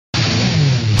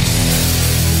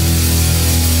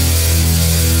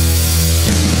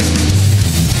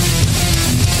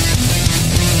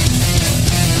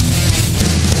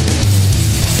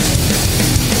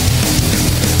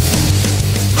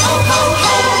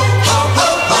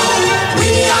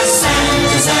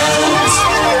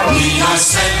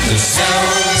Santa's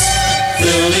shelves,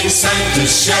 filling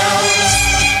Santa's shelves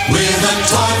with a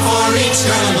toy for each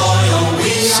girl loyal. We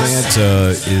Santa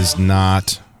is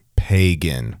not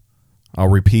pagan. I'll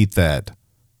repeat that.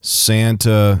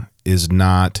 Santa is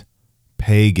not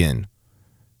pagan.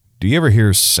 Do you ever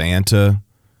hear Santa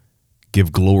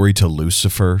give glory to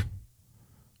Lucifer,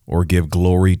 or give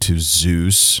glory to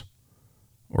Zeus,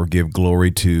 or give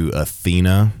glory to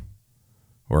Athena,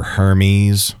 or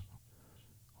Hermes,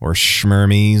 or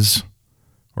Schmermes,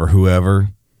 or whoever?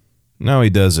 No, he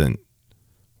doesn't.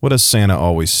 What does Santa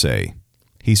always say?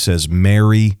 He says,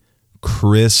 Merry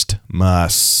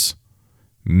Christmas.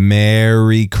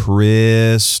 Merry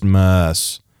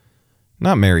Christmas.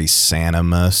 Not Merry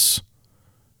Santamus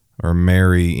or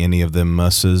Merry any of them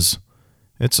musses.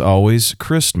 It's always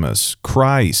Christmas,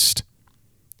 Christ.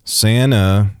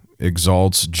 Santa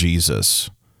exalts Jesus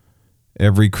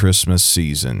every Christmas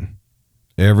season.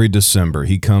 Every December,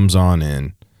 he comes on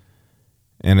in,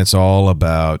 and it's all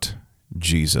about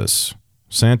Jesus.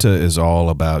 Santa is all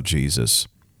about Jesus.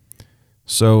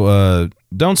 So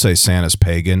don't say Santa's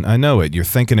pagan. I know it. You're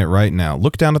thinking it right now.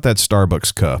 Look down at that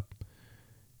Starbucks cup.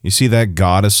 You see that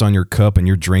goddess on your cup and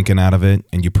you're drinking out of it,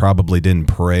 and you probably didn't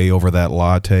pray over that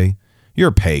latte? You're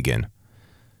a pagan.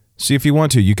 See, if you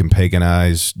want to, you can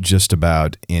paganize just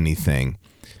about anything.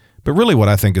 But really what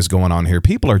I think is going on here,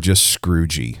 people are just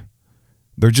Scroogey.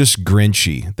 They're just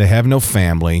Grinchy. They have no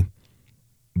family.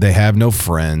 They have no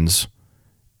friends.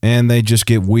 And they just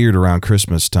get weird around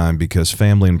Christmas time because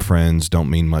family and friends don't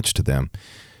mean much to them.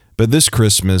 But this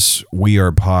Christmas, we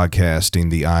are podcasting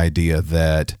the idea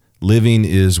that living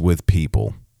is with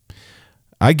people.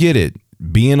 I get it.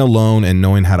 Being alone and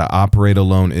knowing how to operate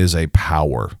alone is a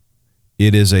power.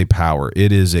 It is a power.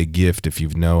 It is a gift if you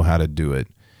know how to do it.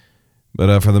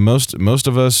 But for the most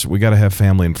of us, we got to have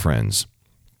family and friends.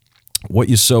 What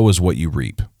you sow is what you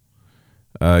reap.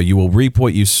 You will reap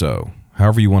what you sow,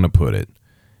 however you want to put it.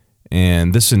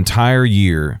 And this entire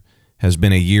year has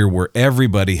been a year where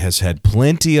everybody has had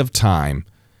plenty of time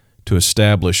to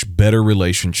establish better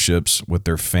relationships with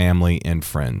their family and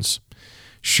friends.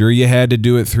 Sure, you had to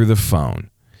do it through the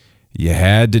phone. You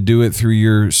had to do it through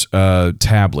your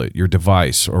tablet, your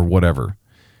device, or whatever.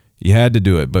 You had to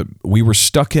do it, but we were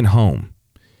stuck at home.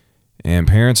 And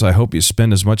parents, I hope you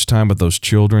spend as much time with those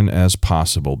children as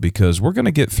possible, because we're going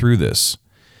to get through this.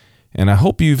 And I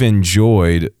hope you've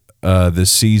enjoyed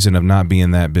this season of not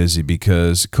being that busy,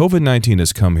 because COVID-19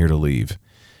 has come here to leave.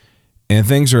 And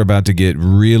things are about to get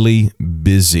really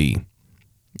busy.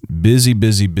 Busy,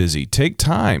 busy, busy. Take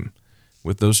time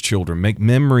with those children. Make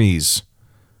memories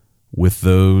with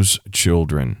those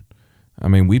children. I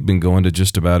mean, we've been going to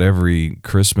just about every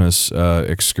Christmas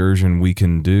excursion we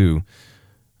can do.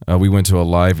 We went to a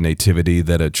live nativity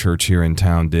that a church here in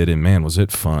town did, and man, was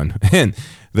it fun. And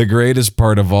the greatest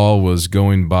part of all was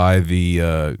going by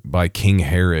by King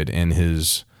Herod and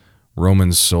his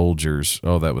Roman soldiers.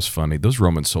 Oh, that was funny. Those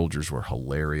Roman soldiers were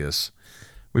hilarious.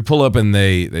 We pull up and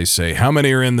they say, "How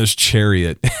many are in this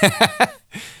chariot?"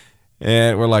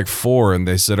 And we're like, 4. And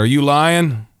they said, "Are you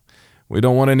lying? We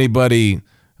don't want anybody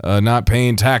not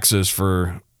paying taxes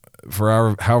for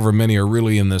our however many are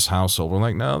really in this household." We're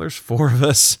like, "No, there's 4 of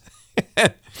us."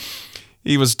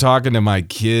 He was talking to my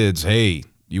kids. "Hey,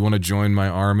 you want to join my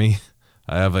army?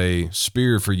 I have a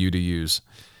spear for you to use."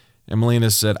 And Melina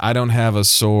said, "I don't have a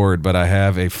sword, but I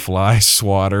have a fly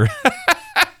swatter."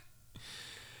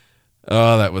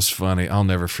 Oh, that was funny. I'll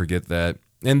never forget that.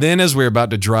 And then as we were about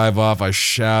to drive off, I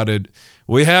shouted,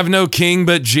 "We have no king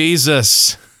but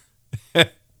Jesus."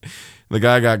 The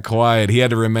guy got quiet. He had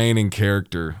to remain in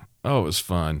character. Oh, it was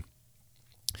fun.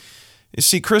 You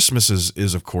see, Christmas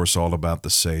is of course all about the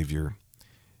Savior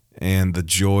and the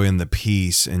joy and the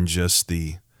peace and just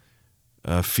the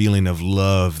feeling of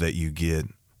love that you get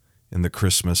in the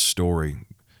Christmas story.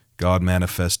 God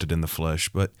manifested in the flesh.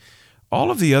 But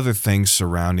all of the other things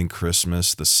surrounding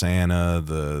Christmas, the Santa,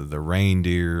 the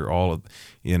reindeer, all of,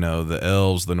 the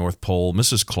elves, the North Pole,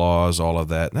 Mrs. Claus, all of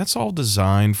that, that's all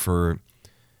designed for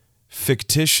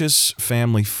fictitious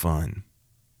family fun.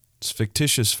 It's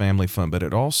fictitious family fun, but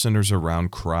it all centers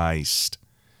around Christ.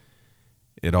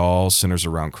 It all centers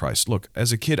around Christ. Look,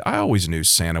 as a kid, I always knew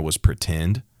Santa was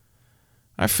pretend.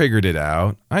 I figured it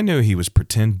out. I knew he was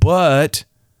pretend, but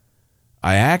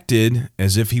I acted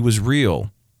as if he was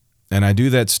real, and I do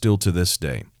that still to this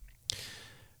day.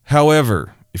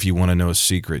 However, if you want to know a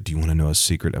secret, do you want to know a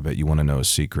secret? I bet you want to know a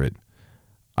secret.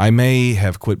 I may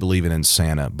have quit believing in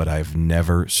Santa, but I've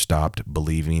never stopped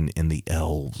believing in the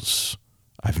elves.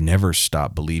 I've never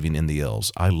stopped believing in the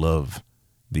elves. I love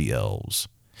the elves.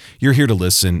 You're here to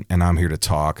listen, and I'm here to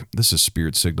talk. This is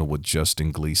Spirit Signal with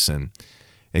Justin Gleason.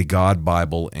 a God,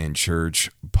 Bible, and Church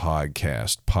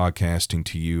podcast, podcasting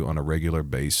to you on a regular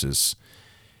basis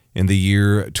in the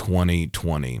year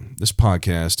 2020. This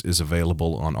podcast is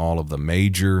available on all of the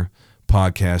major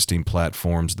podcasting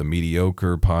platforms, the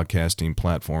mediocre podcasting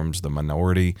platforms, the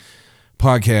minority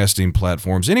podcasting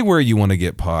platforms, anywhere you want to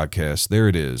get podcasts. There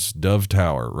it is, Dove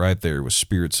Tower, right there with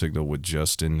Spirit Signal with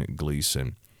Justin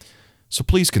Gleason. So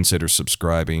please consider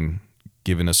subscribing,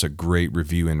 giving us a great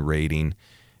review and rating,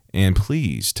 and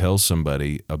please tell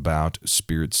somebody about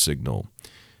Spirit Signal.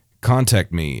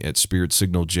 Contact me at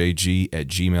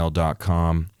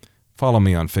spiritsignalJG@gmail.com. Follow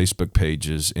me on Facebook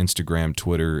pages, Instagram,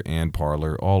 Twitter, and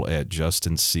Parler, all at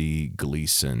Justin C.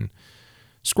 Gleason.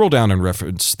 Scroll down and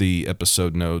reference the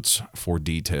episode notes for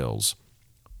details.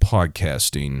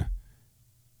 Podcasting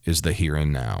is the here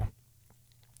and now.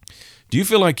 Do you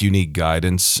feel like you need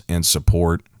guidance and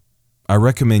support? I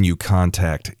recommend you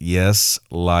contact Yes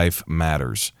Life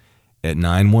Matters at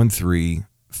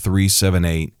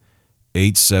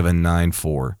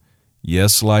 913-378-8794.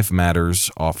 Yes Life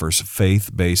Matters offers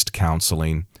faith-based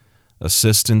counseling,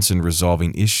 assistance in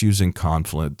resolving issues and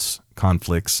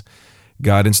conflicts,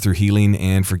 guidance through healing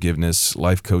and forgiveness,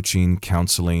 life coaching,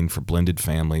 counseling for blended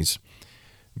families,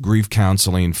 grief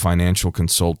counseling, financial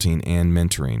consulting, and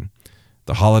mentoring.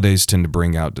 The holidays tend to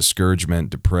bring out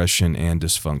discouragement, depression, and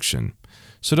dysfunction.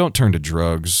 So don't turn to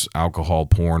drugs, alcohol,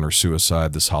 porn, or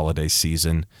suicide this holiday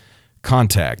season.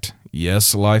 Contact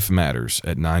Yes Life Matters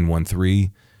at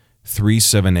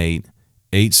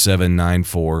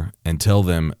 913-378-8794 and tell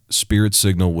them Spirit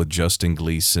Signal with Justin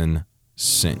Gleason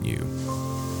sent you.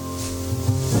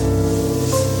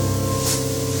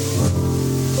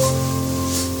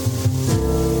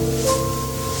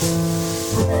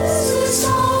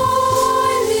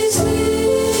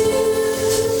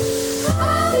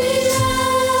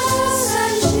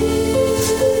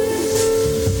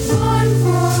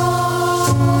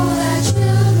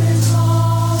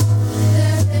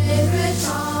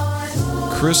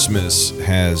 Christmas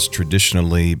has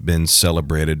traditionally been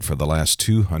celebrated for the last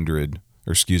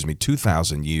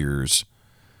 2,000 years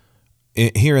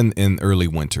here in early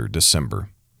winter, December.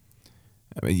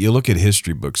 I mean, you look at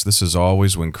history books, this is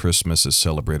always when Christmas is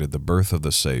celebrated, the birth of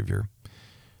the Savior.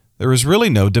 There was really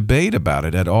no debate about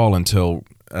it at all until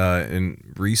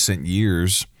in recent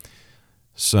years,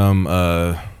 some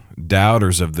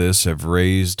doubters of this have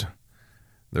raised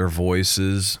their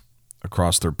voices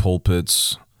across their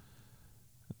pulpits,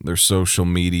 their social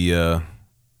media,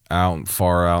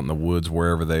 far out in the woods,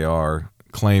 wherever they are,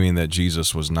 claiming that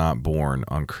Jesus was not born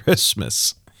on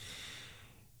Christmas.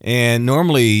 And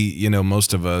normally,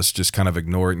 most of us just kind of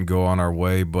ignore it and go on our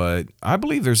way, but I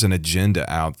believe there's an agenda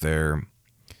out there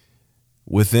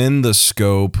within the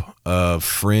scope of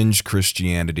fringe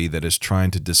Christianity that is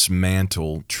trying to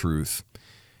dismantle truth.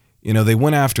 They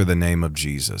went after the name of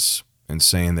Jesus and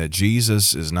saying that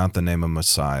Jesus is not the name of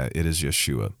Messiah, it is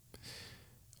Yeshua.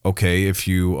 Okay, if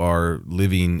you are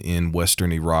living in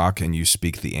Western Iraq and you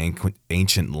speak the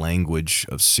ancient language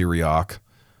of Syriac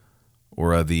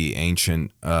or the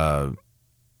ancient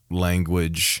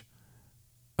language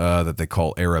that they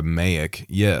call Aramaic,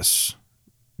 yes,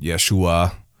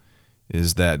 Yeshua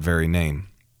is that very name.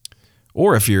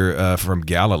 Or if you're from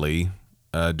Galilee,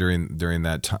 during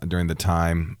the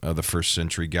time of the first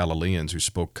century Galileans who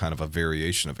spoke kind of a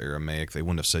variation of Aramaic, they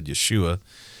wouldn't have said Yeshua,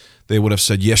 they would have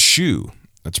said Yeshu.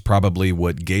 That's probably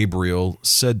what Gabriel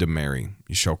said to Mary.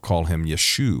 You shall call him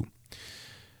Yeshu.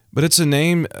 But it's a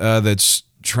name that's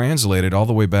translated all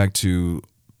the way back to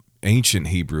ancient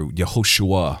Hebrew,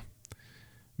 Yehoshua,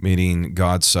 meaning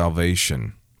God's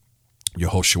salvation.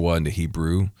 Yehoshua into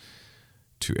Hebrew,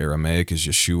 to Aramaic is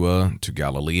Yeshua, to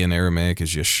Galilean Aramaic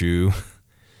is Yeshu.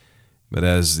 But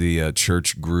as the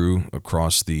church grew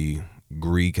across the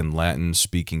Greek and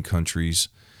Latin-speaking countries,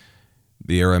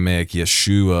 the Aramaic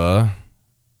Yeshua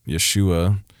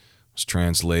was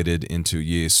translated into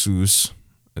Jesus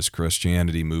as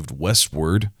Christianity moved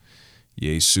westward.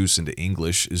 Jesus into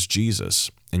English is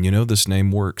Jesus. And this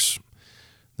name works.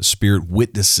 The Spirit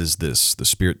witnesses this. The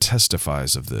Spirit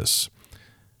testifies of this.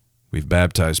 We've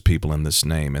baptized people in this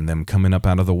name, and them coming up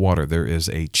out of the water, there is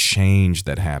a change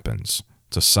that happens.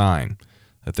 It's a sign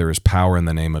that there is power in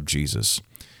the name of Jesus.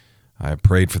 I have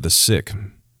prayed for the sick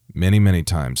many, many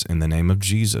times in the name of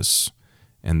Jesus,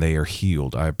 and they are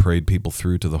healed. I have prayed people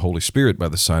through to the Holy Spirit by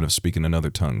the sign of speaking in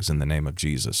other tongues in the name of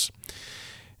Jesus,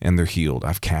 and they're healed.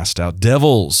 I've cast out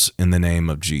devils in the name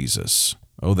of Jesus.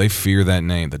 Oh, they fear that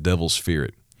name. The devils fear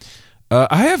it.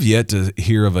 I have yet to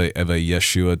hear of a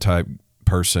Yeshua type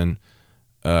person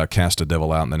cast a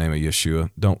devil out in the name of Yeshua.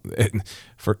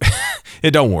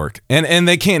 It don't work, and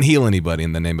they can't heal anybody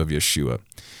in the name of Yeshua.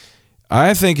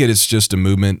 I think it is just a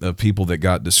movement of people that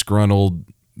got disgruntled.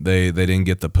 They didn't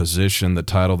get the position, the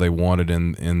title they wanted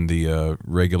in the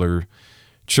regular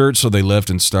church, so they left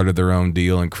and started their own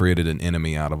deal and created an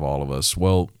enemy out of all of us.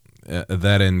 Well,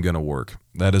 that ain't going to work.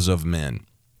 That is of men.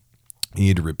 You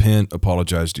need to repent,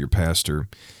 apologize to your pastor,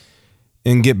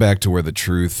 and get back to where the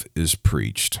truth is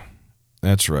preached.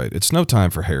 That's right. It's no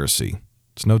time for heresy.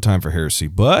 It's no time for heresy,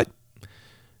 but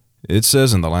it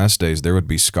says in the last days there would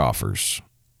be scoffers,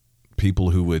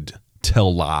 people who would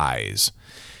tell lies,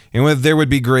 and there would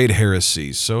be great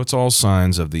heresies. So it's all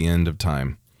signs of the end of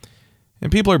time.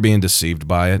 And people are being deceived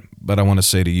by it, but I want to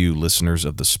say to you, listeners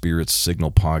of the Spirit's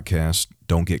Signal podcast,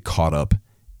 don't get caught up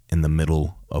in the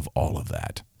middle of all of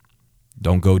that.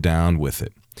 Don't go down with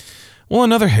it. Well,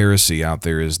 another heresy out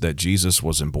there is that Jesus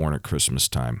wasn't born at Christmas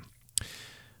time.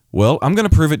 Well, I'm going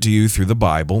to prove it to you through the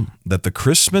Bible that the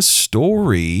Christmas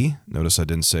story, notice I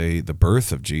didn't say the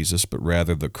birth of Jesus, but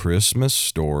rather the Christmas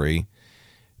story,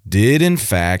 did in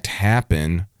fact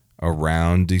happen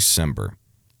around December.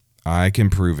 I can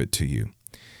prove it to you.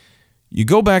 You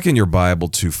go back in your Bible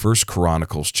to 1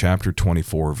 Chronicles chapter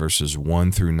 24, verses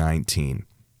 1 through 19.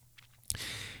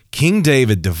 King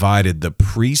David divided the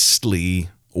priestly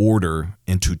order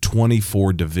into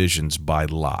 24 divisions by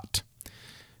lot.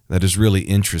 That is really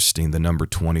interesting, the number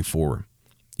 24.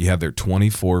 You have their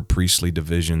 24 priestly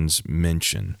divisions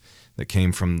mentioned that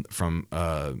came from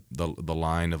the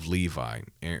line of Levi,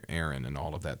 Aaron, and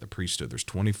all of that, the priesthood. There's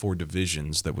 24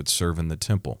 divisions that would serve in the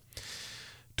temple.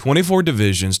 24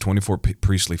 divisions, 24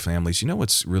 priestly families. You know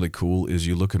what's really cool is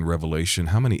you look in Revelation,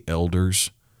 how many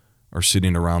elders are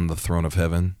sitting around the throne of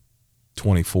heaven?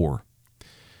 24.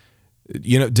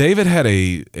 You know, David had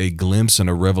a glimpse and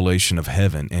a revelation of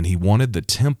heaven, and he wanted the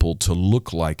temple to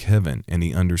look like heaven, and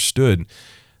he understood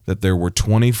that there were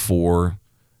 24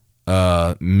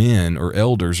 men or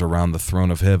elders around the throne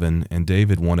of heaven, and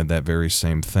David wanted that very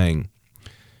same thing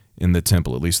in the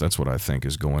temple. At least that's what I think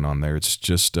is going on there. It's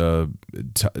just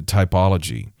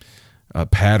typology,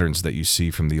 patterns that you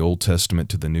see from the Old Testament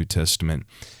to the New Testament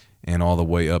and all the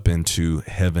way up into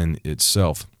heaven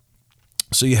itself.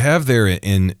 So you have there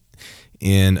in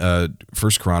 1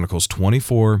 Chronicles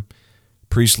 24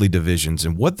 priestly divisions,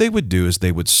 and what they would do is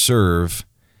they would serve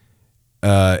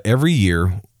every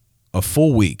year a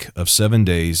full week of 7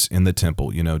 days in the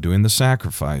temple, you know, doing the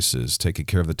sacrifices, taking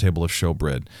care of the table of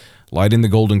showbread, lighting the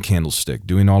golden candlestick,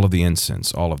 doing all of the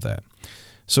incense, all of that.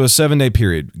 So a 7-day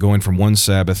period going from one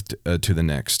Sabbath to the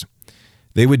next.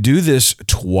 They would do this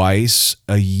twice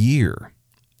a year.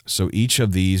 So each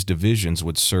of these divisions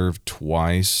would serve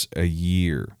twice a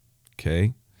year,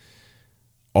 okay?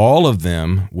 All of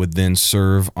them would then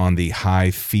serve on the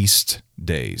high feast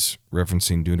days,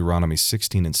 referencing Deuteronomy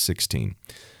 16 and 16.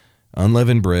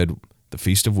 Unleavened bread, the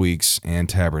Feast of Weeks, and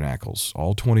Tabernacles.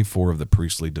 All 24 of the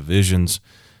priestly divisions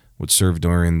would serve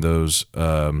during those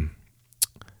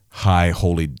high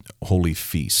holy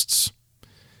feasts.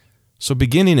 So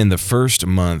beginning in the first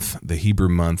month, the Hebrew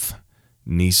month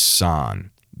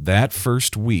Nisan, that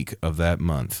first week of that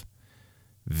month,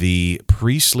 the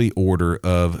priestly order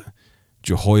of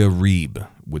Jehoiarib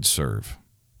would serve.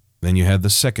 Then you had the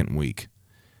second week,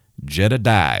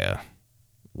 Jedediah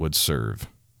would serve.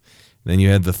 Then you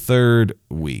had the third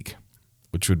week,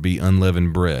 which would be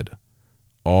unleavened bread.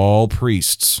 All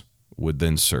priests would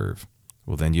then serve.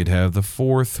 Well, then you'd have the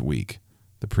fourth week.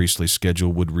 The priestly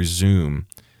schedule would resume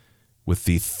with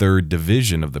the third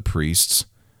division of the priests,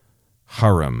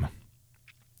 Harim.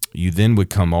 You then would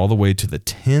come all the way to the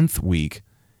 10th week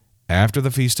after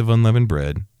the Feast of Unleavened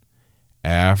Bread,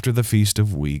 after the Feast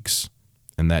of Weeks,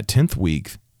 and that 10th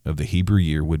week of the Hebrew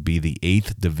year would be the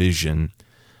 8th division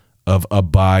of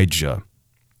Abijah.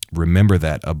 Remember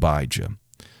that, Abijah.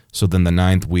 So then the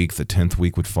 9th week, the 10th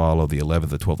week would follow, the 11th,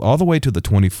 the 12th, all the way to the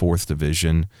 24th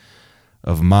division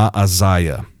of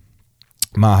Maaziah.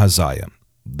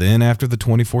 Then after the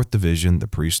 24th division, the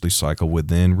priestly cycle would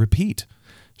then repeat,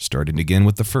 starting again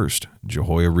with the first,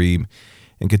 Jehoiarib,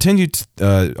 and continued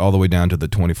all the way down to the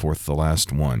 24th, the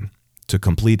last one, to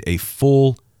complete a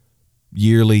full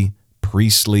yearly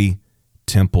priestly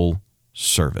temple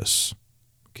service.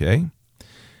 Okay?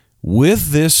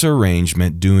 With this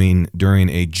arrangement during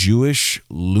a Jewish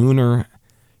lunar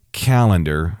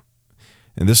calendar,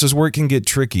 and this is where it can get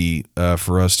tricky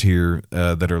for us here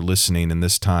that are listening in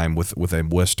this time with a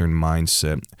Western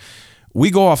mindset. We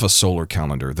go off a solar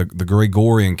calendar, the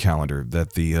Gregorian calendar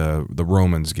that the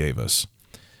Romans gave us.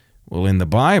 Well, in the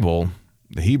Bible,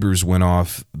 the Hebrews went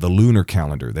off the lunar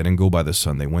calendar. They didn't go by the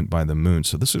sun. They went by the moon.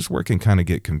 So this is where it can kind of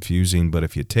get confusing. But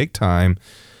if you take time,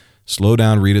 slow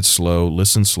down, read it slow,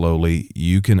 listen slowly,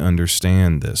 you can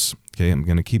understand this. Okay, I'm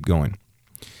going to keep going.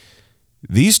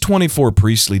 These 24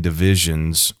 priestly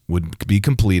divisions would be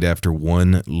complete after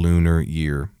 1 lunar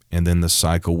year, and then the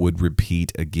cycle would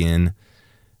repeat again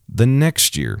the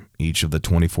next year. Each of the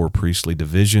 24 priestly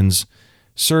divisions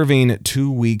serving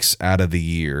 2 weeks out of the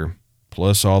year,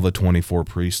 plus all the 24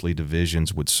 priestly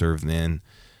divisions would serve then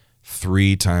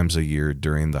 3 times a year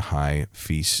during the high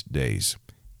feast days,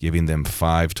 giving them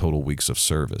 5 total weeks of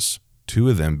service, 2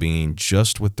 of them being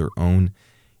just with their own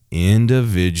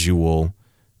individual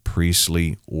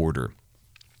priestly order.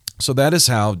 So that is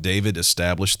how David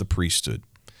established the priesthood.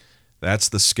 That's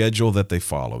the schedule that they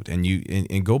followed. And you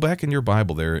go back in your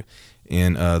Bible there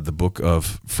in the book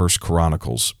of 1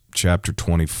 Chronicles, chapter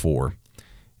 24,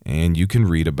 and you can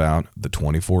read about the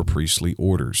 24 priestly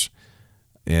orders.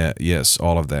 Yes,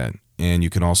 all of that. And you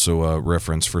can also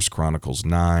reference 1 Chronicles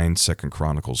 9, 2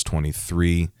 Chronicles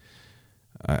 23.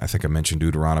 I think I mentioned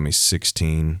Deuteronomy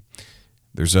 16.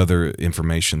 There's other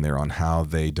information there on how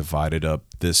they divided up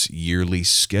this yearly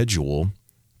schedule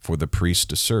for the priest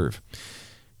to serve.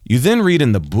 You then read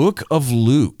in the book of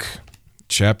Luke,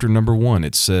 chapter number 1,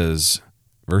 it says,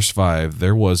 verse 5,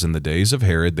 there was in the days of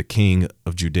Herod, the king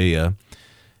of Judea,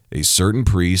 a certain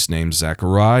priest named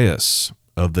Zacharias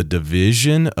of the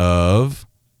division of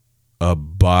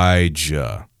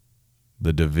Abijah.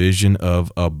 The division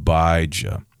of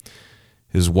Abijah.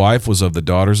 His wife was of the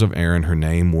daughters of Aaron. Her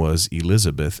name was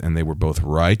Elizabeth, and they were both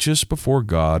righteous before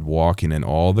God, walking in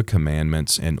all the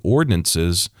commandments and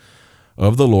ordinances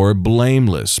of the Lord,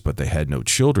 blameless. But they had no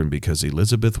children because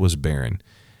Elizabeth was barren,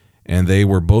 and they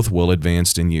were both well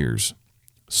advanced in years.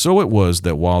 So it was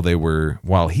that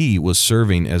while he was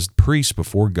serving as priest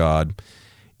before God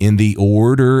in the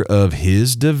order of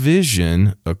his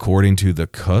division, according to the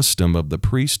custom of the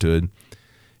priesthood,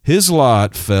 his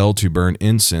lot fell to burn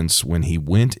incense when he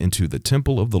went into the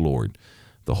temple of the Lord.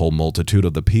 The whole multitude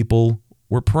of the people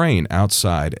were praying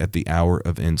outside at the hour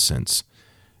of incense.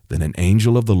 Then an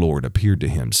angel of the Lord appeared to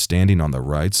him, standing on the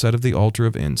right side of the altar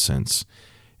of incense.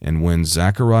 And when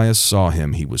Zacharias saw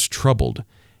him, he was troubled,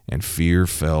 and fear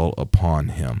fell upon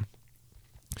him.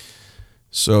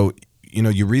 So,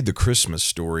 you read the Christmas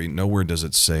story, nowhere does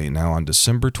it say, now on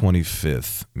December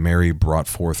 25th, Mary brought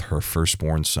forth her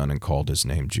firstborn son and called his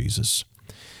name Jesus.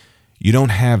 You don't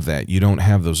have that. You don't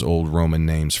have those old Roman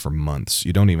names for months.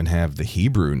 You don't even have the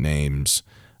Hebrew names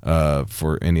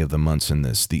for any of the months in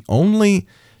this. The only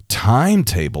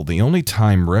timetable, the only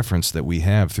time reference that we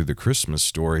have through the Christmas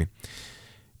story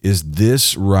is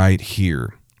this right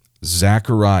here.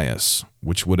 Zacharias,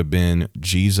 which would have been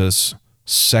Jesus'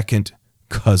 second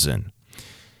cousin.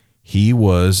 He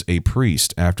was a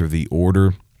priest after the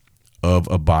order of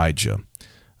Abijah.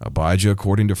 Abijah,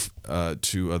 according to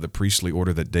the priestly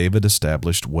order that David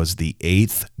established, was the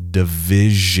 8th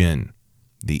division.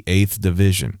 The 8th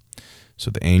division.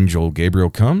 So the angel Gabriel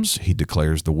comes, he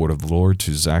declares the word of the Lord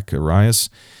to Zacharias,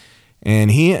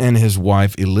 and he and his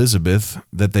wife Elizabeth,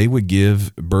 that they would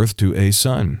give birth to a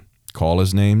son, call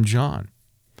his name John.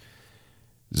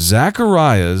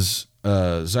 Zachariah,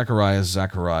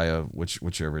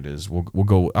 whichever it is. We'll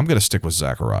go. I'm going to stick with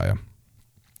Zechariah.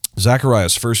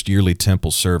 Zechariah's first yearly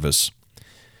temple service,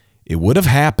 it would have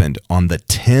happened on the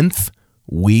 10th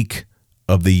week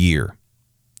of the year,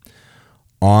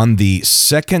 on the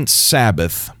second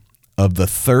Sabbath of the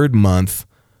 3rd month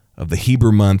of the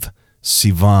Hebrew month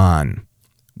Sivan,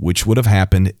 which would have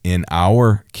happened in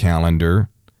our calendar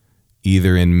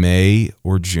either in May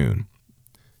or June.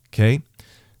 Okay?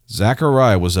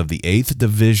 Zechariah was of the 8th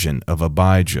division of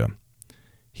Abijah.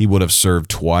 He would have served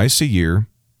twice a year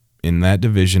in that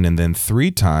division and then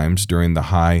 3 times during the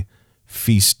high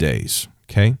feast days.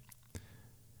 Okay?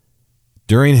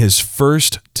 During his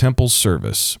first temple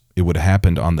service, it would have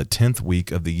happened on the 10th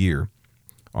week of the year,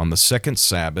 on the second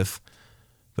Sabbath,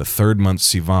 the 3rd month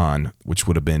Sivan, which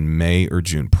would have been May or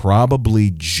June.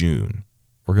 Probably June.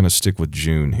 We're going to stick with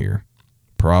June here.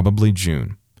 Probably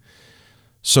June.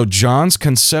 So John's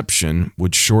conception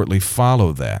would shortly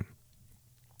follow that.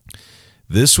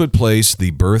 This would place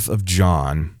the birth of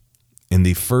John in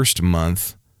the 1st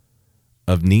month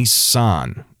of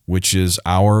Nisan, which is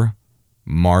our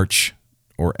March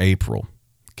or April.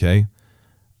 Okay?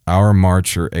 Our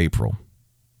March or April.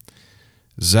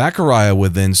 Zechariah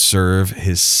would then serve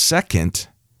his second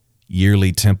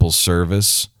yearly temple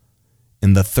service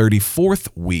in the 34th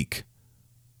week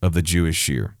of the Jewish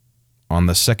year, on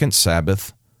the second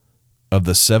Sabbath of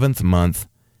the 7th month,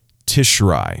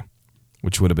 Tishrei,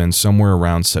 which would have been somewhere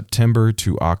around September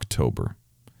to October.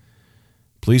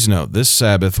 Please note, this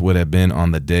Sabbath would have been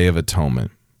on the Day of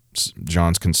Atonement.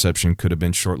 John's conception could have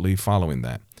been shortly following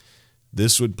that.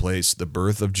 This would place the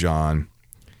birth of John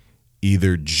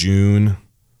either June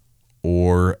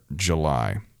or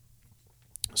July.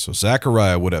 So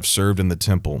Zechariah would have served in the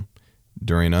temple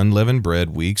during unleavened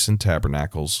bread weeks and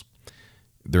tabernacles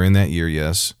during that year,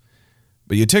 yes.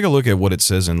 But you take a look at what it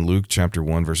says in Luke chapter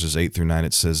 1, verses 8 through 9.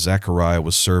 It says Zechariah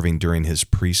was serving during his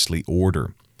priestly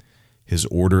order, his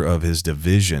order of his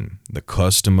division, the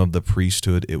custom of the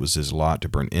priesthood. It was his lot to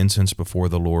burn incense before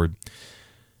the Lord.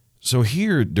 So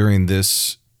here during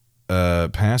this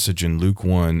passage in Luke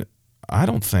 1, I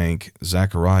don't think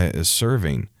Zechariah is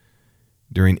serving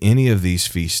during any of these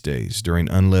feast days, during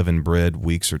unleavened bread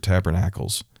weeks or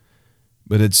tabernacles.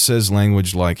 But it says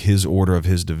language like his order of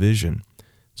his division.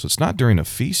 So it's not during a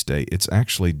feast day. It's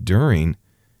actually during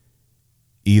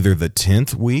either the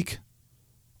 10th week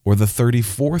or the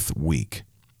 34th week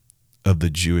of the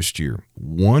Jewish year.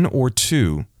 One or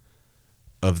two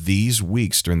of these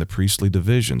weeks during the priestly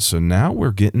division. So now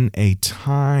we're getting a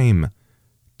timetable.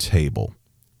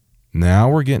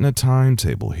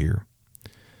 Here.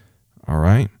 All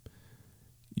right.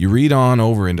 You read on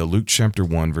over into Luke chapter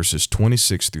 1, verses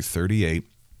 26 through 38.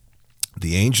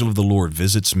 The angel of the Lord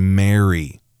visits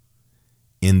Mary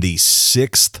in the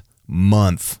 6th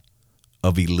month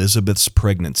of Elizabeth's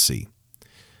pregnancy.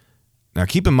 Now,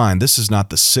 keep in mind, this is not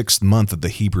the 6th month of the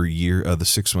Hebrew year. The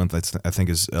 6th month, I think,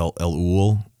 is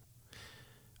Elul.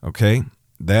 Okay?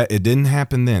 It didn't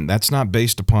happen then. That's not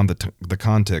based upon the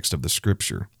context of the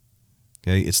scripture.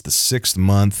 Okay? It's the 6th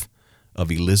month of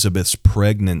Elizabeth's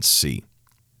pregnancy,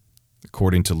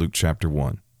 according to Luke chapter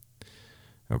 1.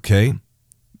 Okay?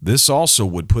 This also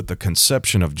would put the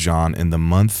conception of John in the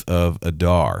month of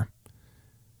Adar,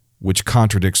 which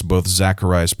contradicts both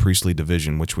Zechariah's priestly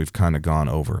division, which we've kind of gone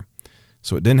over.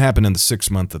 So it didn't happen in the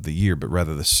 6th month of the year, but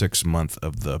rather the 6th month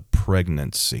of the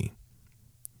pregnancy.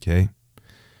 Okay?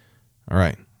 All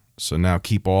right. So now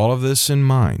keep all of this in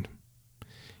mind.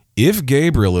 If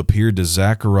Gabriel appeared to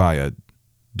Zechariah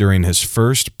during his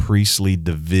first priestly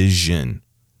division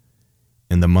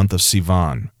in the month of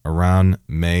Sivan, around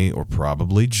May or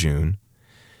probably June,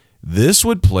 this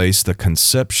would place the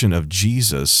conception of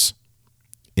Jesus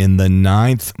in the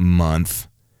 9th month,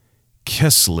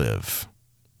 Kislev,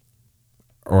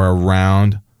 or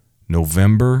around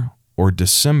November or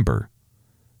December,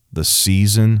 the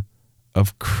season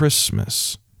of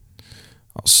Christmas.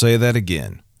 I'll say that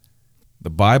again. The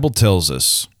Bible tells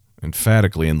us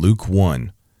emphatically in Luke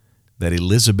 1 that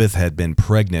Elizabeth had been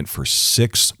pregnant for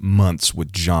 6 months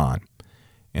with John.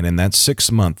 And in that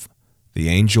 6th month, the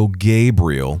angel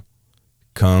Gabriel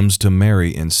comes to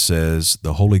Mary and says,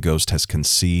 the Holy Ghost has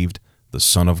conceived the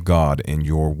Son of God in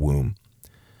your womb.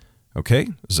 Okay,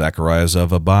 Zacharias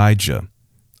of Abijah.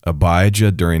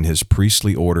 Abijah, during his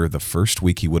priestly order, the first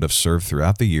week he would have served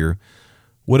throughout the year,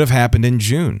 would have happened in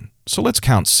June. So let's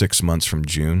count 6 months from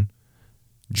June.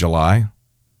 July,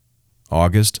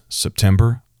 August,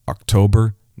 September,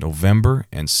 October, November,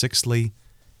 and sixthly,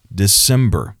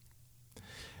 December.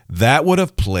 That would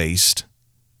have placed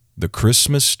the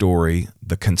Christmas story,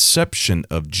 the conception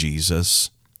of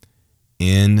Jesus,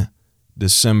 in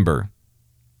December.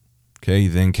 Okay, you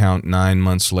then count 9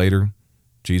 months later.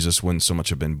 Jesus wouldn't so much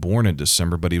have been born in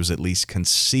December, but he was at least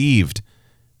conceived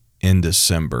in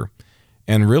December.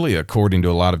 And really, according to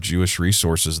a lot of Jewish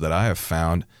resources that I have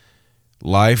found,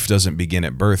 life doesn't begin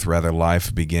at birth. Rather,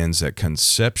 life begins at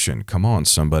conception. Come on,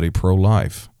 somebody,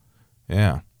 pro-life.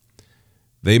 Yeah.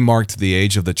 They marked the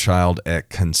age of the child at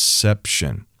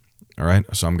conception. All right,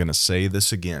 so I'm going to say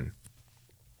this again.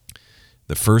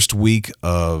 The first week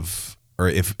of, or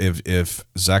if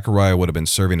Zechariah would have been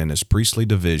serving in his priestly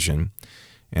division,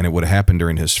 and it would have happened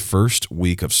during his first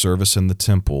week of service in the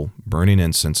temple, burning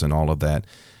incense and all of that,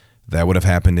 that would have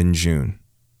happened in June.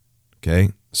 Okay?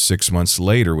 6 months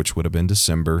later, which would have been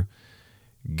December,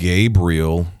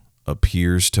 Gabriel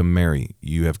appears to Mary.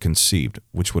 You have conceived,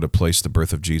 which would have placed the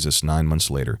birth of Jesus 9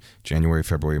 months later. January,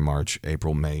 February, March,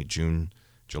 April, May, June,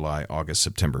 July, August,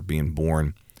 September, being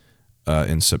born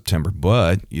in September.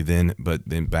 But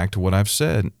then back to what I've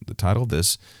said, the title of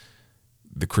this,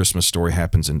 the Christmas story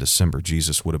happens in December.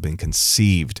 Jesus would have been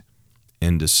conceived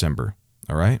in December.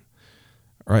 All right?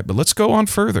 All right, but let's go on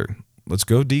further. Let's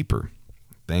go deeper.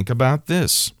 Think about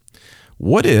this.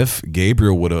 What if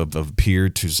Gabriel would have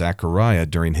appeared to Zechariah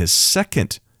during his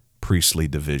second priestly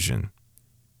division,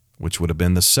 which would have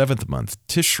been the 7th month,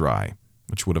 Tishrei,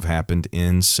 which would have happened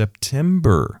in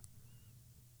September?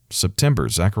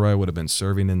 Zechariah would have been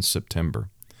serving in September.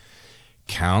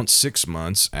 Count 6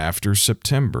 months after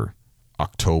September.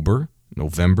 October,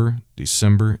 November,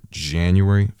 December,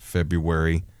 January,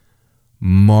 February,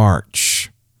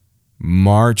 March.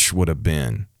 March would have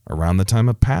been around the time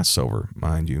of Passover,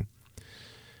 mind you,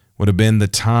 would have been the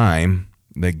time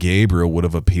that Gabriel would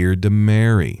have appeared to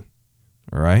Mary.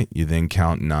 All right, you then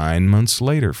count 9 months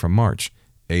later from March.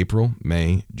 April,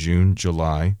 May, June,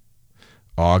 July,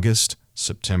 August,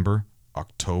 September,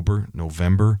 October,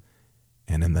 November,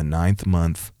 and in the 9th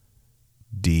month,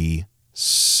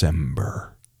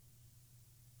 December.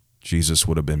 Jesus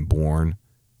would have been born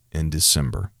in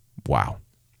December. Wow.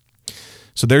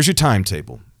 So there's your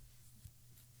timetable.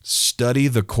 Study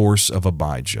the course of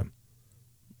Abijah,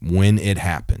 when it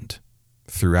happened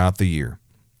throughout the year.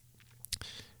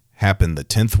 Happened the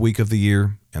 10th week of the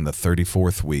year and the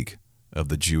 34th week of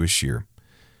the Jewish year.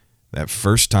 That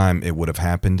first time it would have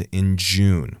happened in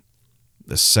June.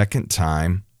 The second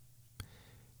time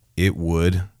it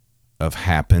would have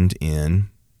happened in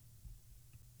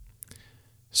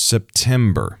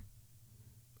September.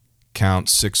 Count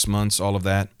 6 months, all of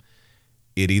that.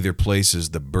 It either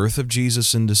places the birth of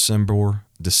Jesus in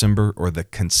December or the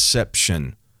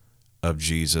conception of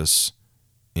Jesus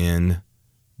in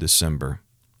December.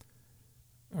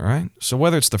 All right? So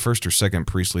whether it's the first or second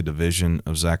priestly division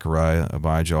of Zechariah,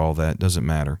 Abijah, all that, doesn't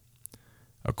matter.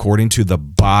 According to the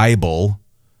Bible,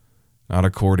 not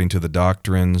according to the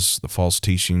doctrines, the false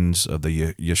teachings of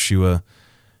the Yeshua,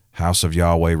 House of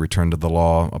Yahweh, Return to the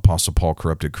Law, Apostle Paul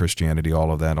corrupted Christianity,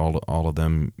 all of that, all of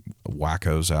them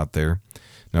wackos out there.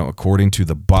 Now, according to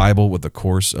the Bible with the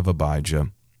course of Abijah,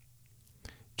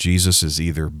 Jesus is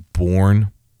either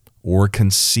born or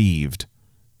conceived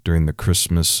during the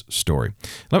Christmas story.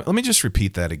 Let me just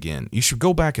repeat that again. You should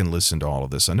go back and listen to all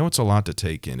of this. I know it's a lot to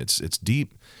take in. It's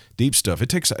deep stuff.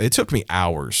 It took me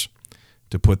hours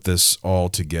to put this all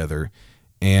together,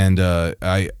 and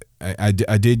I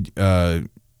did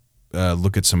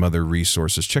look at some other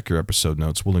resources. Check your episode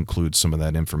notes. We'll include some of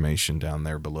that information down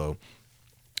there below.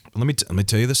 Let me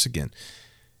tell you this again.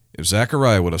 If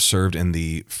Zechariah would have served in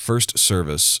the first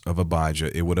service of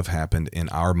Abijah, it would have happened in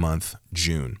our month,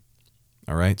 June.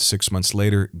 All right, 6 months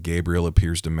later, Gabriel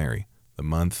appears to Mary. The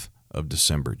month of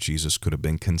December. Jesus could have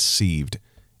been conceived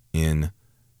in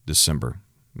December.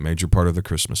 Major part of the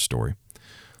Christmas story.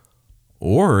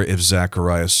 Or if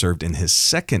Zechariah served in his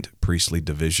second priestly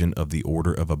division of the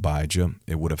order of Abijah,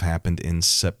 it would have happened in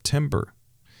September.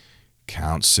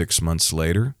 Count 6 months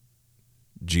later,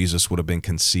 Jesus would have been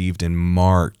conceived in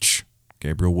March.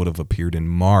 Gabriel would have appeared in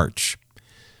March.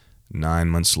 9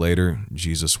 months later,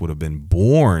 Jesus would have been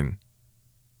born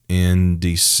in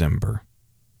December.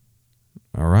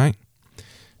 All right?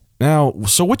 Now,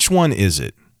 so which one is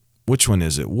it? Which one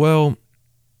is it? Well,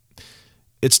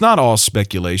 it's not all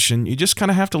speculation. You just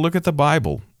kind of have to look at the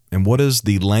Bible. And what does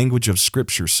the language of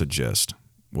Scripture suggest?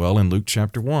 Well, in Luke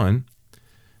chapter 1,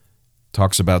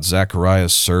 talks about Zechariah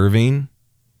serving.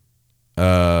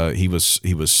 He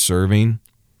was serving,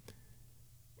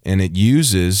 and it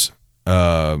uses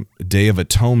Day of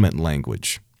Atonement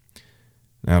language.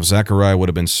 Now, if Zechariah would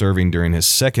have been serving during his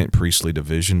second priestly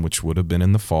division, which would have been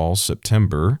in the fall,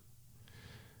 September,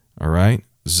 all right,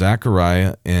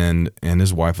 Zechariah and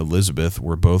his wife Elizabeth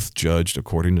were both judged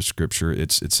according to Scripture.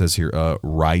 It says here,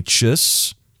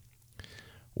 righteous,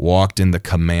 walked in the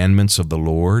commandments of the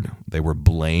Lord. They were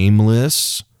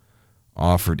blameless,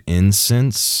 offered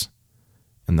incense,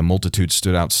 and the multitude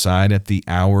stood outside at the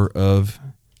hour of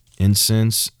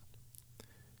incense.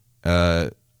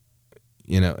 And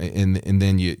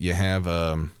then you have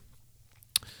the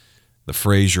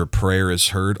phrase, your prayer is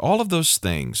heard. All of those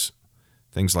things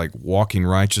like walking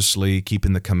righteously,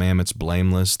 keeping the commandments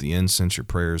blameless, the incense, your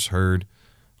prayer is heard,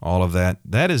 all of that.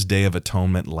 That is Day of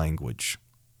Atonement language.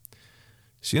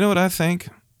 So you know what I think?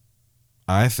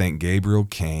 I think Gabriel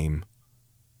came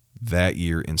that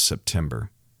year in September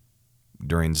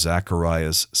during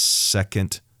Zechariah's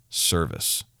second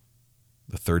service,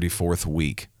 the 34th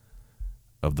week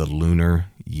of the lunar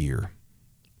year.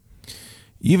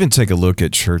 You even take a look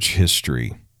at church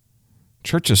history.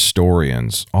 Church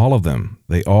historians, all of them,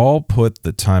 they all put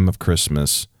the time of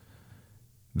Christmas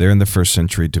there in the first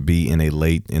century to be in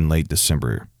late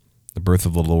December. The birth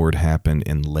of the Lord happened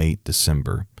in late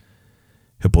December.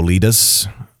 Hippolytus,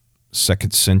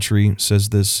 2nd century, says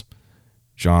this.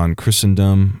 John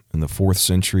Chrysostom in the 4th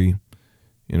century.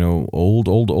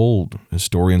 Old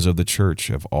historians of the church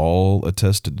have all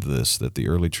attested to this, that the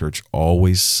early church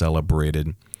always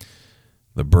celebrated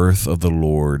the birth of the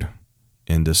Lord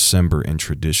in December, and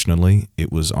traditionally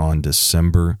it was on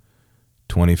December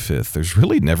 25th. There's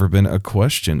really never been a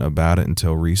question about it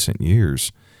until recent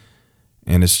years.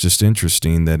 And it's just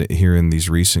interesting that here in these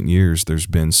recent years, there's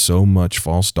been so much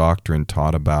false doctrine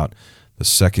taught about the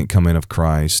second coming of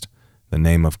Christ, the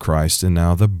name of Christ, and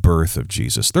now the birth of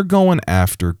Jesus. They're going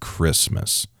after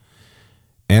Christmas.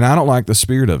 And I don't like the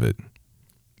spirit of it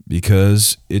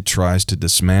because it tries to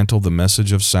dismantle the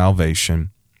message of salvation,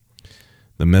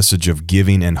 the message of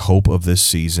giving and hope of this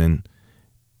season,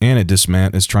 and it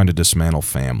is trying to dismantle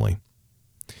family.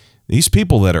 These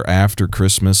people that are after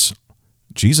Christmas,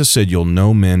 Jesus said, you'll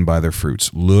know men by their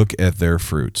fruits. Look at their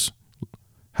fruits.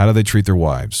 How do they treat their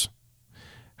wives?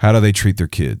 How do they treat their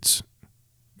kids?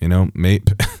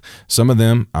 Some of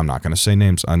them, I'm not going to say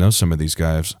names. I know some of these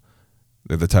guys,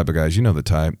 they're the type of guys, you know the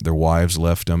type, their wives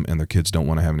left them and their kids don't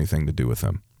want to have anything to do with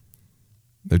them.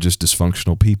 They're just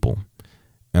dysfunctional people.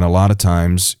 And a lot of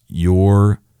times,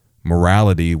 your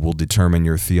morality will determine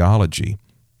your theology.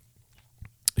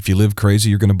 If you live crazy,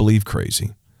 you're going to believe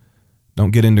crazy.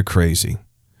 Don't get into crazy.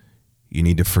 You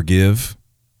need to forgive.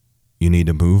 You need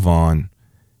to move on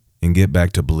and get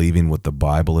back to believing what the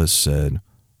Bible has said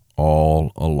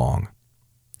all along.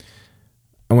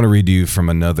 I want to read to you from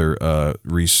another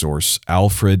resource,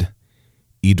 Alfred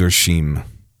Edersheim.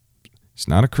 He's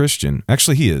not a Christian.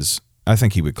 Actually, he is. I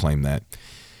think he would claim that.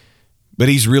 But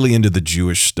he's really into the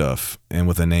Jewish stuff. And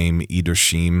with the name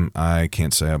Edersheim, I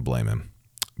can't say I blame him.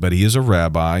 But he is a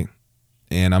rabbi,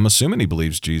 and I'm assuming he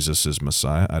believes Jesus is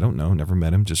Messiah. I don't know. Never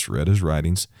met him. Just read his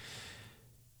writings.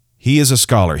 He is a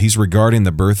scholar. He's regarding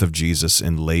the birth of Jesus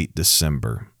in late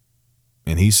December.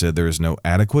 And he said there is no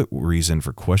adequate reason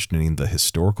for questioning the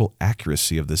historical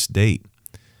accuracy of this date.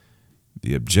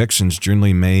 The objections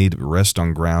generally made rest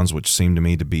on grounds which seem to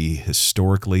me to be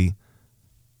historically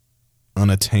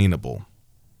unattainable.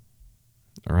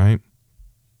 All right.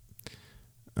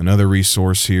 Another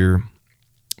resource here.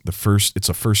 It's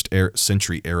a first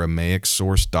century Aramaic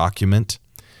source document.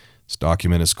 This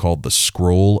document is called the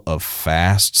Scroll of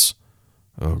Fasts.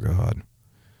 Oh, God.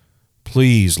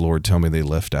 Please, Lord, tell me they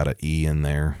left out an E in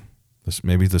there.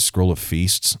 Maybe the Scroll of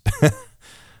Feasts.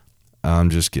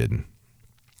 I'm just kidding.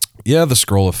 Yeah, the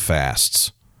Scroll of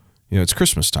Fasts. It's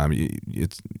Christmas time.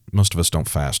 Most of us don't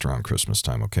fast around Christmas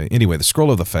time, okay? Anyway, the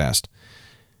Scroll of the Fast.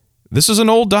 This is an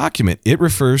old document. It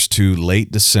refers to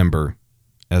late December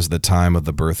as the time of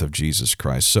the birth of Jesus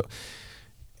Christ. So,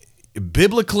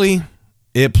 biblically,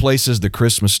 it places the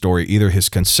Christmas story, either his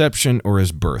conception or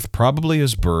his birth, probably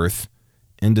his birth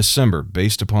in December,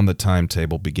 based upon the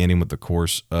timetable beginning with the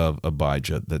course of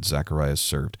Abijah that Zacharias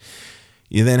served.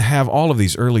 You then have all of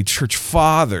these early church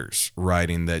fathers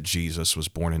writing that Jesus was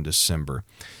born in December.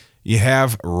 You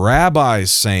have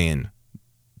rabbis saying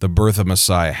the birth of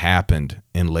Messiah happened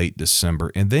in late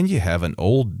December. And then you have an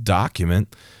old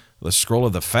document, the Scroll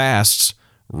of the Fasts,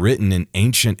 written in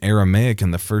ancient Aramaic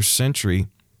in the first century,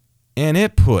 and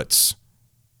it puts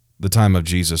the time of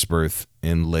Jesus' birth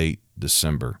in late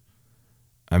December.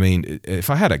 I mean,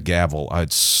 if I had a gavel,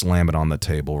 I'd slam it on the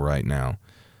table right now.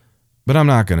 But I'm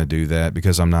not going to do that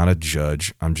because I'm not a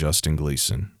judge. I'm Justin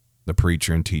Gleason, the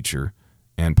preacher and teacher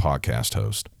and podcast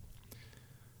host.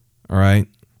 All right?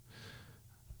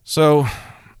 So,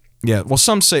 yeah, well,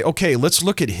 some say, okay, let's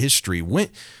look at history. When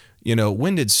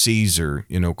did Caesar,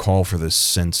 call for the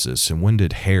census? And when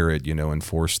did Herod,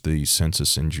 enforce the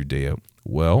census in Judea?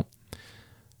 Well,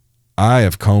 I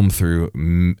have combed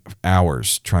through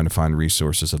hours trying to find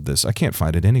resources of this. I can't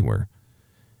find it anywhere.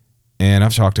 And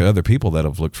I've talked to other people that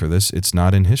have looked for this. It's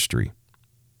not in history.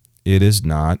 It is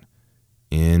not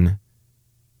in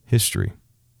history.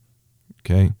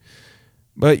 Okay?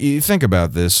 But you think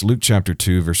about this. Luke chapter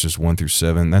 2, verses 1 through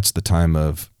 7, that's the time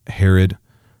of Herod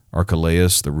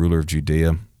Archelaus, the ruler of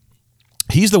Judea.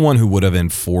 He's the one who would have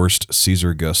enforced Caesar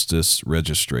Augustus'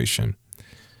 registration.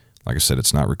 Like I said,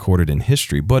 it's not recorded in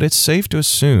history, but it's safe to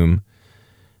assume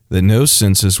that no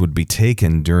census would be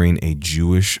taken during a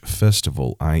Jewish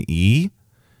festival, i.e.,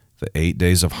 the 8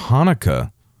 days of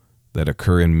Hanukkah that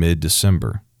occur in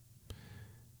mid-December.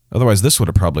 Otherwise, this would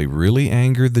have probably really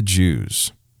angered the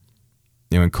Jews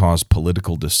and caused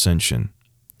political dissension.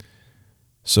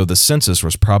 So the census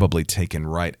was probably taken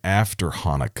right after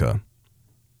Hanukkah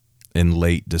in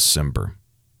late December,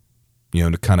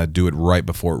 to kind of do it right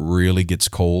before it really gets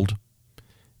cold.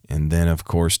 And then, of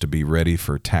course, to be ready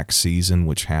for tax season,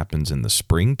 which happens in the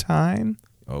springtime.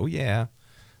 Oh, yeah.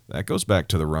 That goes back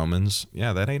to the Romans.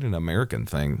 Yeah, that ain't an American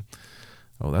thing.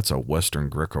 Oh, that's a Western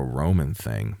Greco-Roman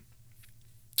thing.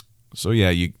 So, yeah,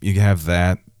 you have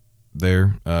that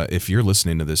there. If you're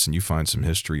listening to this and you find some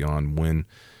history on when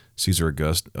Caesar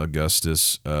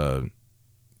Augustus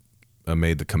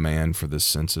made the command for this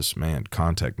census, man,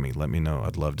 contact me. Let me know.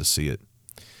 I'd love to see it.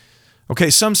 Okay,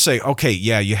 some say, okay,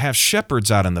 yeah, you have shepherds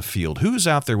out in the field. Who's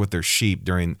out there with their sheep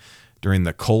during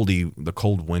the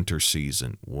cold winter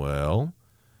season? Well,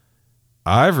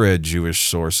 I've read Jewish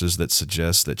sources that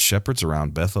suggest that shepherds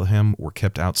around Bethlehem were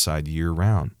kept outside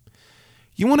year-round.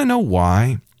 You want to know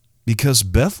why? Because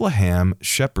Bethlehem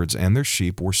shepherds and their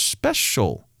sheep were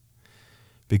special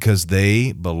because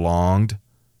they belonged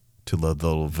to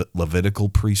the Levitical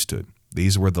priesthood.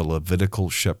 These were the Levitical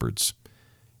shepherds,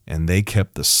 and they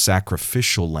kept the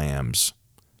sacrificial lambs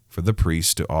for the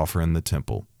priests to offer in the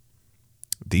temple.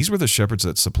 These were the shepherds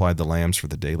that supplied the lambs for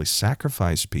the daily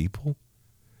sacrifice, people.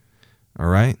 All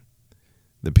right?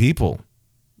 The people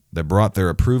that brought their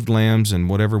approved lambs and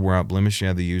whatever were out blemish,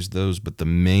 yeah, they used those, but the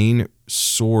main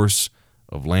source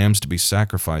of lambs to be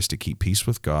sacrificed to keep peace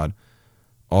with God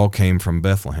all came from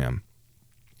Bethlehem.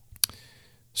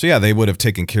 So yeah, they would have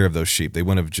taken care of those sheep. They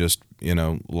wouldn't have just,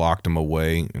 locked them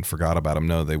away and forgot about them.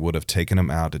 No, they would have taken them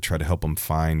out to try to help them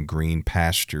find green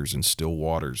pastures and still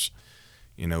waters,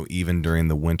 even during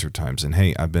the winter times. And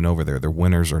hey, I've been over there. Their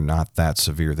winters are not that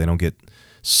severe. They don't get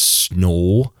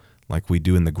snow like we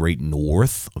do in the great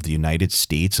north of the United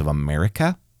States of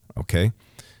America. Okay?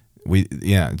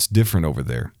 It's different over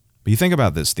there. But you think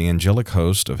about this, the angelic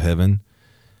host of heaven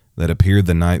that appeared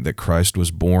the night that Christ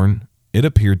was born, it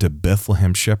appeared to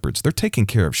Bethlehem shepherds. They're taking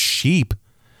care of sheep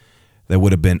that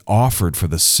would have been offered for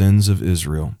the sins of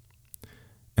Israel.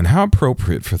 And how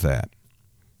appropriate for that?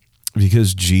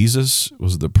 Because Jesus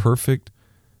was the perfect,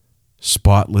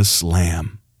 spotless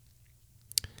lamb.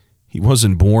 He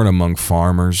wasn't born among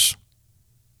farmers.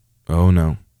 Oh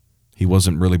no, he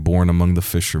wasn't really born among the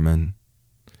fishermen.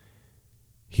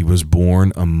 He was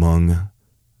born among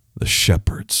the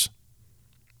shepherds.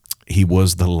 He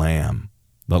was the lamb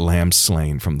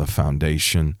slain from the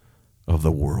foundation of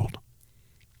the world.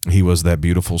 He was that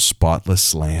beautiful,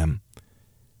 spotless lamb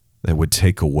that would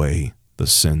take away the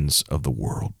sins of the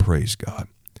world. Praise God.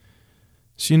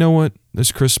 So you know what?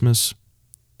 This Christmas,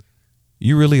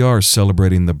 you really are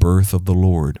celebrating the birth of the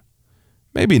Lord.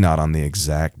 Maybe not on the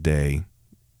exact day.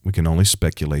 We can only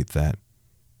speculate that.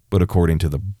 But according to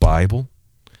the Bible,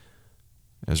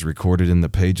 as recorded in the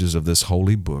pages of this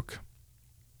holy book,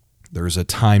 there is a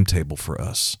timetable for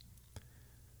us.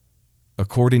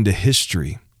 According to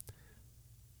history,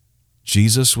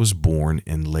 Jesus was born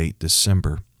in late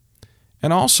December.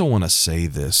 And I also want to say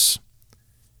this.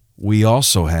 We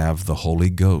also have the Holy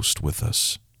Ghost with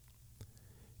us.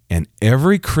 And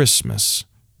every Christmas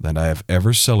that I have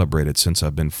ever celebrated since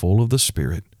I've been full of the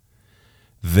Spirit,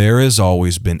 there has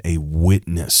always been a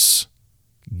witness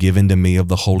given to me of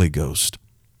the Holy Ghost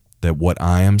that what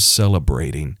I am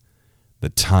celebrating, the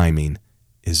timing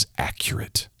is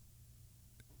accurate.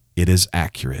 It is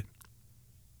accurate.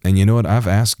 And you know what? I've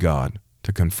asked God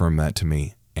to confirm that to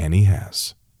me, and He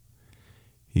has.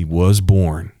 He was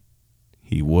born.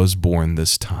 He was born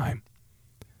this time.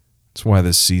 That's why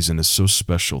this season is so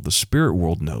special. The spirit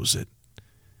world knows it.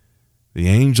 The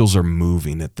angels are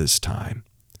moving at this time.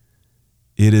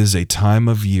 It is a time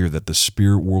of year that the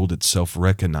spirit world itself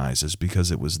recognizes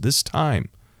because it was this time,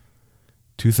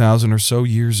 2,000 or so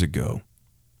years ago,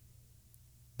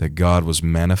 that God was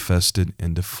manifested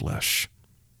into flesh,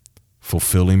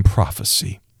 fulfilling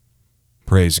prophecy.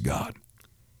 Praise God.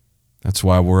 That's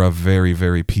why we're a very,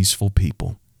 very peaceful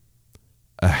people,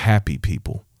 a happy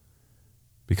people,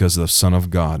 because the Son of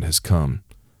God has come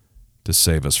to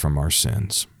save us from our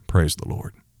sins. Praise the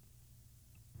Lord.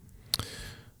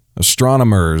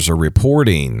 Astronomers are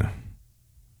reporting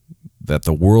that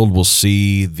the world will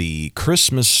see the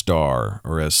Christmas star,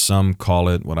 or as some call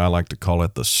it, what I like to call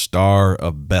it, the Star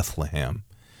of Bethlehem,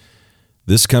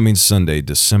 this coming Sunday,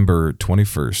 December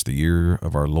 21st, the year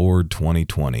of our Lord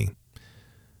 2020,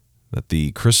 that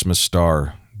the Christmas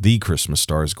star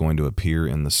is going to appear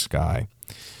in the sky.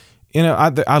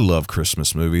 I love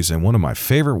Christmas movies, and one of my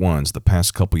favorite ones the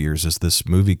past couple years is this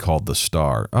movie called The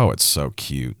Star. Oh, it's so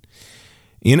cute.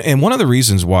 And one of the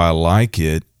reasons why I like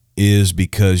it is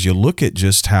because you look at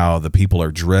just how the people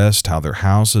are dressed, how their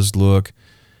houses look,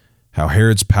 how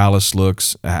Herod's palace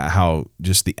looks, how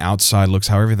just the outside looks,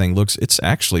 how everything looks. It's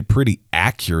actually pretty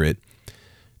accurate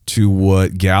to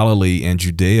what Galilee and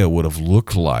Judea would have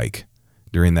looked like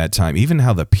during that time. Even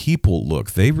how the people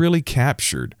look. They really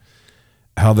captured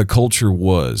how the culture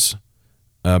was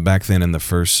back then in the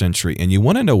first century. And you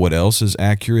want to know what else is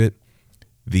accurate?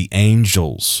 The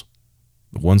angels.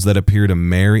 The ones that appear to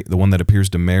Mary, the one that appears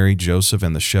to Mary, Joseph,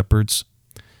 and the shepherds.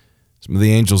 Some of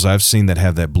the angels I've seen that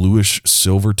have that bluish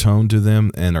silver tone to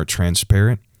them and are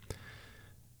transparent.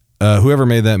 Whoever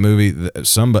made that movie,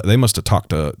 they must have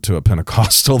talked to a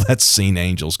Pentecostal that's seen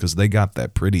angels, because they got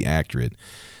that pretty accurate.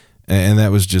 And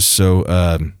that was just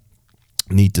so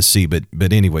neat to see.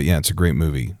 But anyway, yeah, it's a great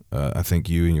movie. I think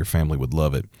you and your family would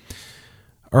love it.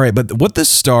 All right, but what this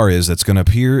star is that's going to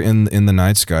appear in the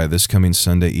night sky this coming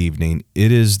Sunday evening,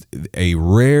 it is a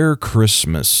rare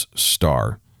Christmas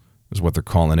star, is what they're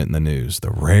calling it in the news. The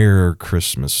rare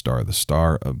Christmas star, the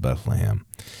Star of Bethlehem.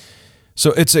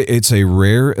 So it's a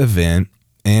rare event.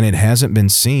 And it hasn't been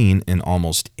seen in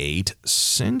almost 8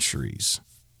 centuries.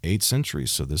 8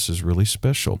 centuries, so this is really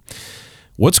special.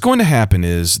 What's going to happen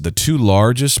is the 2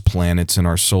 largest planets in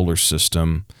our solar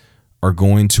system are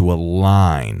going to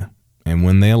align. And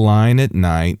when they align at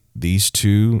night, these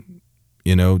 2,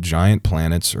 giant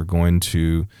planets are going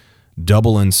to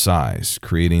double in size,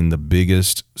 creating the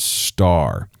biggest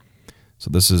star.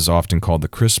 So this is often called the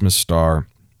Christmas star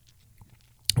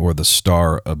or the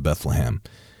Star of Bethlehem.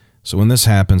 So when this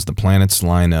happens, the planets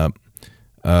line up,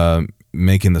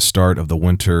 making the start of the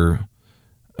winter,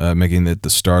 making it the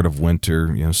start of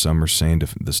winter. Some are saying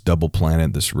this double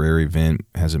planet, this rare event,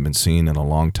 hasn't been seen in a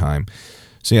long time.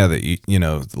 So yeah,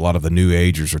 a lot of the New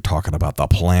Agers are talking about the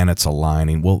planets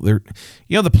aligning. Well,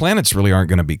 the planets really aren't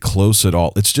going to be close at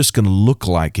all. It's just going to look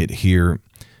like it here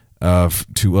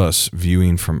to us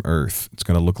viewing from Earth. It's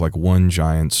going to look like one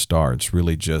giant star. It's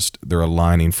really just they're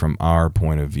aligning from our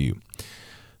point of view.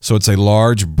 So it's a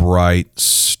large, bright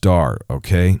star,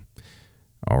 okay?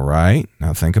 All right.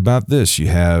 Now think about this. You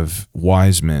have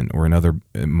wise men, or in other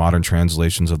modern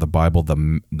translations of the Bible,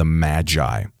 the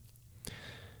Magi.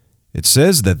 It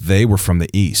says that they were from the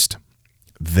east.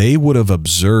 They would have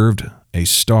observed a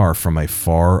star from a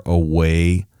far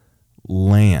away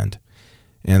land.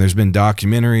 And there's been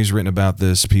documentaries written about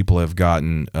this. People have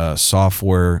gotten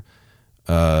software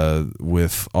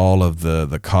with all of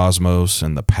the cosmos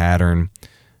and the pattern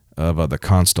of the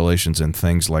constellations and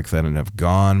things like that, and have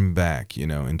gone back,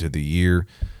 into the year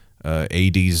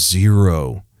AD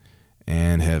 0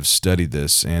 and have studied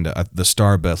this. And the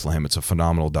Star of Bethlehem, it's a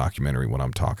phenomenal documentary, what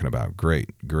I'm talking about. Great.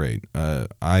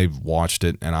 I've watched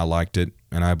it, and I liked it,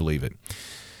 and I believe it.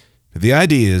 The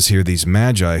idea is here, these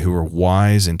magi who are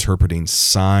wise, interpreting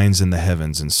signs in the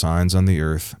heavens and signs on the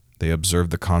earth, they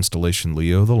observed the constellation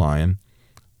Leo the Lion,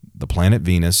 the planet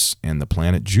Venus, and the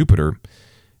planet Jupiter,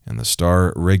 and the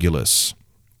star Regulus.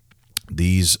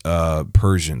 These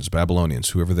Persians, Babylonians,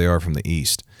 whoever they are from the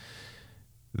east,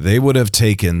 they would have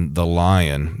taken the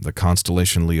lion, the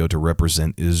constellation Leo, to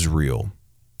represent Israel.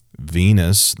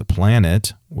 Venus, the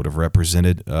planet, would have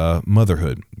represented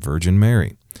motherhood, Virgin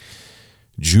Mary.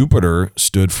 Jupiter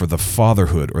stood for the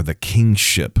fatherhood or the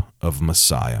kingship of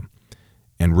Messiah,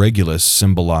 and Regulus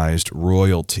symbolized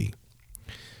royalty.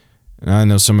 And I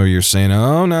know some of you are saying,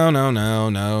 oh,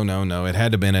 no. It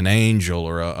had to have been an angel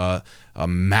or a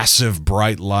massive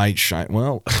bright light shine.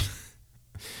 Well,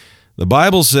 the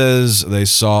Bible says they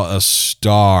saw a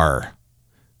star.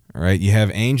 All right, you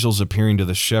have angels appearing to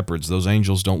the shepherds. Those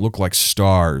angels don't look like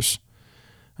stars.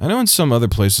 I know in some other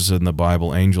places in the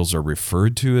Bible, angels are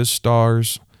referred to as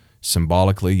stars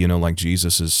symbolically, like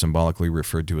Jesus is symbolically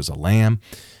referred to as a lamb.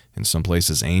 In some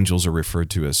places, angels are referred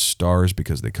to as stars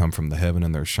because they come from the heaven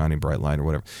and they're shining bright light or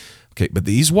whatever. Okay, but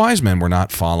these wise men were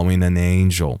not following an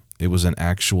angel. It was an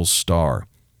actual star,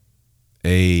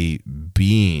 a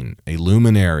being, a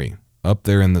luminary up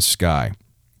there in the sky.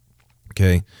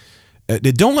 Okay,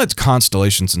 don't let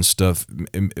constellations and stuff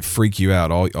freak you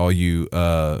out, all you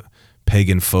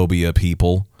pagan phobia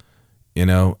people.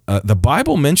 The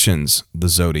Bible mentions the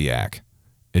zodiac.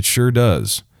 It sure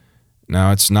does.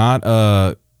 Now, it's not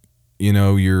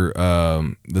your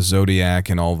the zodiac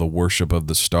and all the worship of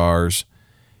the stars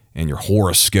and your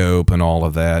horoscope and all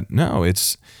of that. No,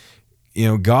 it's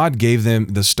God gave them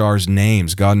the stars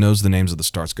names. God knows the names of the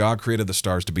stars. God created the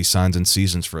stars to be signs and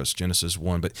seasons for us. Genesis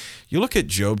 1. But you look at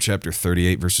Job chapter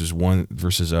 38 verses 31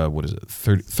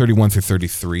 through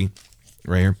 33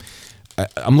 right here.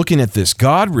 I'm looking at this.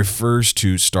 God refers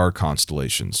to star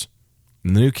constellations.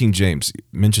 In the New King James, it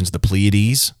mentions the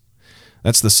Pleiades.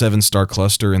 That's the 7-star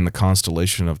cluster in the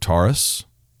constellation of Taurus.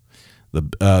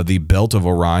 The Belt of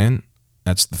Orion.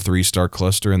 That's the 3-star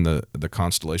cluster in the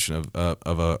constellation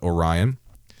of Orion.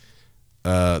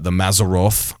 The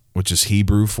Mazzaroth, which is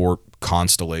Hebrew for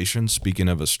constellation, speaking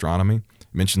of astronomy,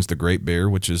 mentions the Great Bear,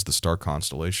 which is the star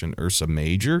constellation Ursa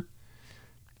Major.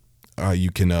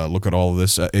 You can look at all of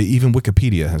this. Even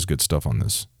Wikipedia has good stuff on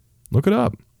this. Look it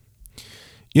up.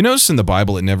 You notice in the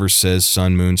Bible it never says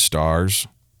sun, moon, stars.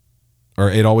 Or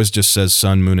it always just says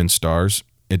sun, moon, and stars.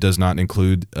 It does not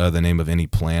include the name of any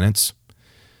planets.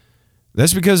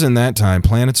 That's because in that time,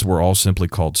 planets were all simply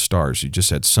called stars. You just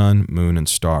had sun, moon, and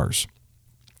stars.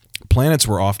 Planets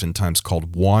were oftentimes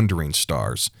called wandering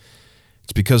stars.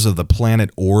 It's because of the planet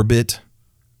orbit.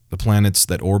 The planets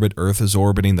that orbit, Earth is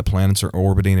orbiting, the planets are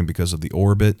orbiting, and because of the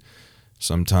orbit,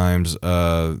 sometimes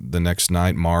the next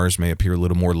night Mars may appear a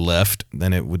little more left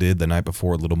than it did the night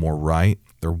before, a little more right.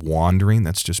 They're wandering.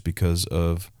 That's just because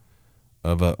of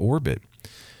orbit.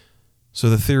 So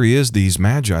the theory is these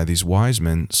magi, these wise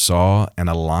men, saw an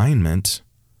alignment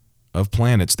of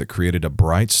planets that created a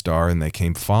bright star and they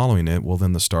came following it, well,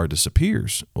 then the star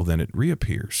disappears. Well, then it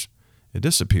reappears. It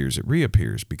disappears. It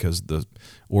reappears because the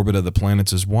orbit of the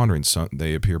planets is wandering. So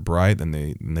they appear bright and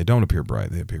they don't appear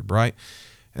bright. They appear bright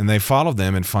and they followed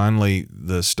them. And finally,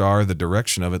 the star, the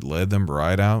direction of it led them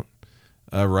right out,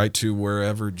 right to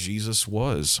wherever Jesus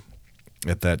was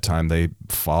at that time. They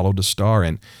followed a star.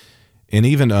 And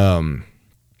even,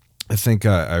 I think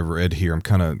I read here, I'm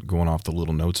kind of going off the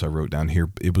little notes I wrote down here.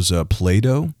 It was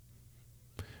Plato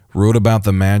wrote about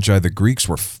the Magi. The Greeks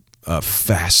were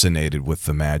fascinated with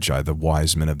the Magi, the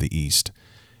wise men of the East,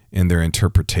 in their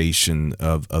interpretation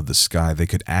of the sky. They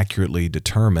could accurately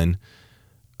determine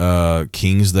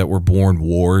kings that were born,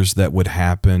 wars that would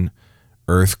happen,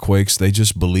 earthquakes. They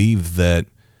just believed that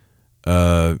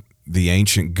the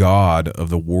ancient God of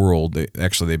the world, they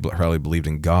probably believed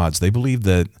in gods. They believed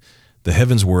that the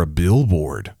heavens were a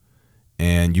billboard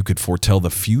and you could foretell the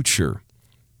future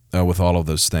with all of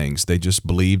those things. They just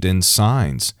believed in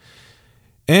signs.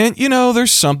 And,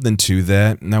 there's something to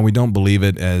that. Now, we don't believe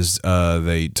it as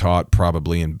they taught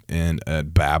probably in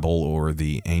Babel or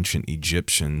the ancient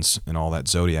Egyptians and all that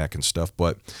zodiac and stuff.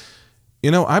 But,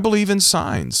 I believe in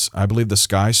signs. I believe the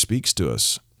sky speaks to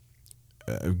us.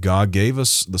 God gave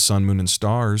us the sun, moon, and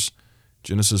stars,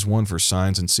 Genesis 1, for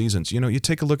signs and seasons. You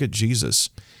take a look at Jesus.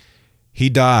 He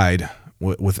died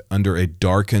with under a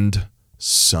darkened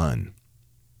sun,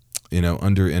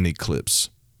 under an eclipse,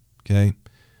 okay?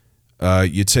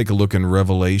 You take a look in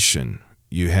Revelation.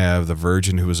 You have the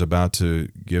virgin who is about to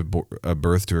give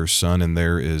birth to her son, and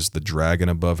there is the dragon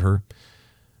above her.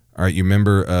 All right, you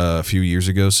remember a few years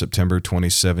ago, September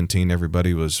 2017,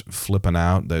 everybody was flipping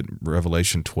out that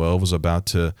Revelation 12 was about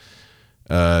to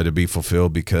be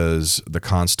fulfilled because the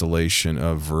constellation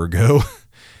of Virgo,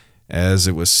 as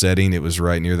it was setting, it was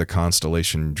right near the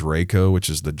constellation Draco, which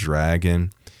is the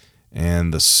dragon.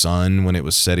 And the sun, when it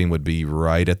was setting, would be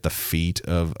right at the feet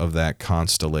of that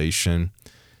constellation.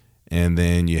 And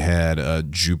then you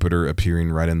had Jupiter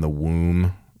appearing right in the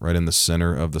womb, right in the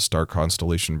center of the star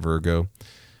constellation Virgo.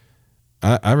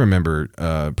 I remember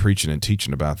preaching and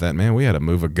teaching about that. Man, we had a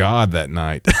move of God that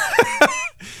night.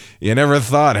 You never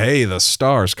thought, hey, the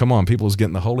stars, come on, people was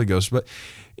getting the Holy Ghost. But,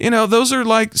 those are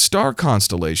like star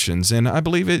constellations. And I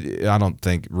believe I don't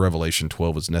think Revelation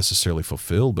 12 is necessarily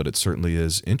fulfilled, but it certainly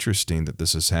is interesting that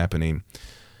this is happening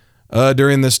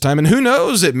during this time. And who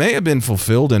knows, it may have been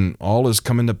fulfilled and all is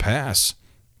coming to pass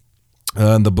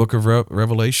in the book of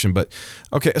Revelation. But,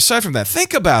 okay, aside from that,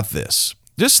 think about this.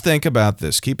 Just think about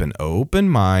this. Keep an open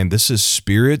mind. This is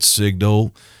Spirit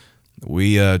Signal.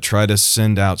 We try to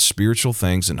send out spiritual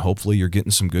things, and hopefully you're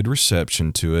getting some good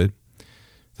reception to it.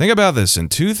 Think about this. In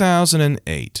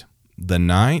 2008, the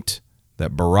night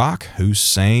that Barack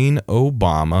Hussein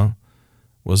Obama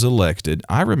was elected,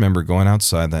 I remember going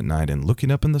outside that night and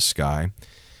looking up in the sky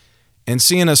and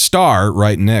seeing a star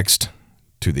right next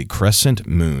to the crescent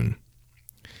moon.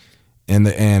 And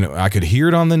I could hear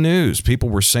it on the news. People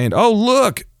were saying, oh,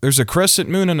 look, there's a crescent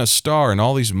moon and a star. And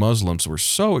all these Muslims were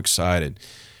so excited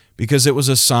because it was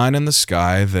a sign in the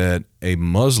sky that a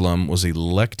Muslim was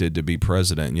elected to be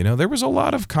president. There was a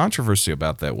lot of controversy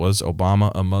about that. Was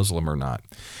Obama a Muslim or not?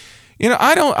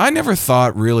 I never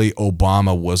thought really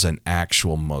Obama was an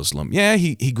actual Muslim. Yeah,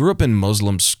 he grew up in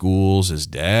Muslim schools. His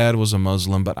dad was a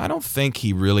Muslim, but I don't think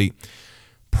he really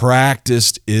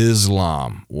practiced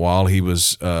Islam while he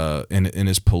was in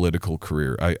his political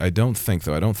career. I don't think,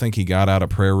 though. I don't think he got out a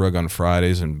prayer rug on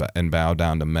Fridays and bowed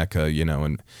down to Mecca,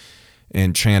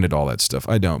 and chanted all that stuff.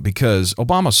 I don't, because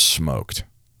Obama smoked,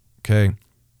 okay?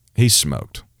 He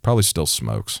smoked, probably still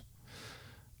smokes.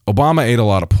 Obama ate a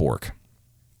lot of pork,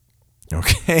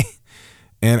 okay?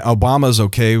 And Obama's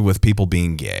okay with people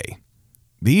being gay.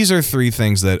 These are three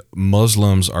things that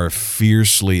Muslims are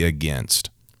fiercely against.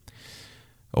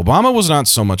 Obama was not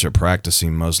so much a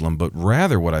practicing Muslim, but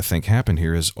rather what I think happened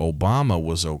here is Obama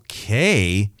was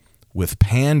okay with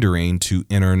pandering to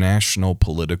international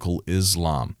political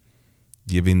Islam,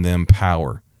 giving them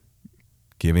power,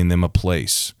 giving them a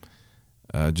place.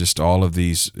 Just all of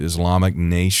these Islamic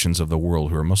nations of the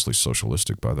world, who are mostly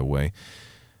socialistic, by the way,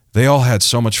 they all had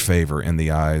so much favor in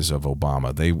the eyes of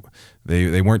Obama.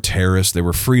 They weren't terrorists. They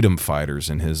were freedom fighters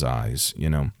in his eyes,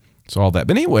 It's all that.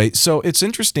 But anyway, so it's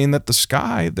interesting that the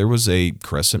sky, there was a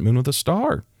crescent moon with a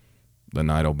star the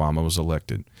night Obama was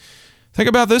elected. Think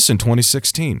about this in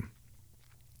 2016,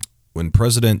 when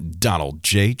President Donald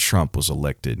J. Trump was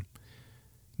elected.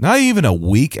 Not even a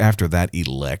week after that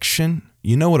election,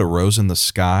 you know what arose in the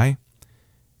sky?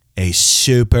 A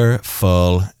super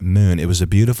full moon. It was a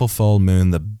beautiful full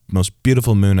moon, the most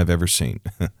beautiful moon I've ever seen.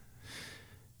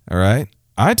 All right?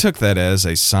 I took that as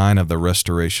a sign of the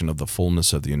restoration of the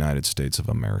fullness of the United States of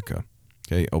America.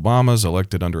 Okay, Obama's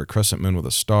elected under a crescent moon with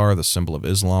a star, the symbol of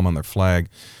Islam on their flag.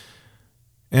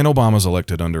 And Obama's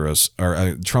elected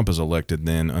Trump is elected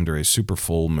then under a super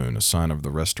full moon, a sign of the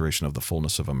restoration of the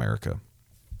fullness of America.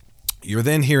 You're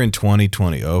then here in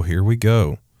 2020. Oh, here we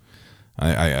go.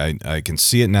 I can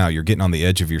see it now. You're getting on the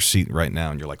edge of your seat right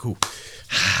now, and you're like, ooh,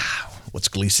 what's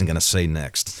Gleason going to say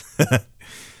next?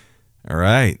 All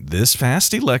right, this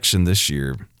past election this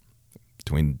year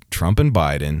between Trump and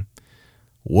Biden,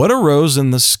 what arose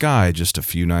in the sky just a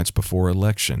few nights before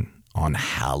election on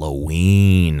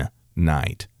Halloween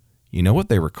night? You know what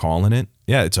they were calling it?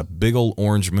 Yeah, it's a big old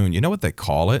orange moon. You know what they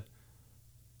call it?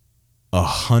 A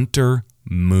hunter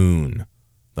moon.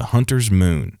 The hunter's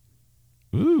moon.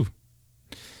 Ooh.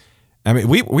 I mean,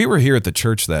 we were here at the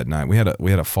church that night. We had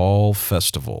a fall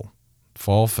festival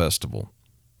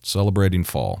celebrating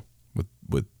fall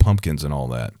with pumpkins and all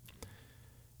that.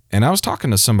 And I was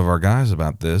talking to some of our guys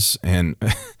about this, and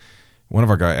one of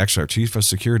our guys, actually our chief of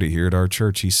security here at our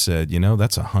church, he said,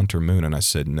 that's a hunter moon. And I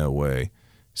said, no way.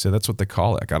 He said, that's what they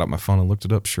call it. I got out my phone and looked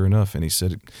it up, sure enough. And I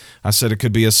said it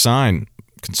could be a sign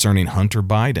concerning Hunter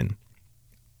Biden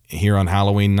here on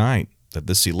Halloween night, that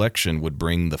this election would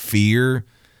bring the fear,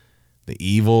 the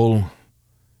evil,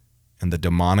 and the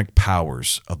demonic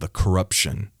powers of the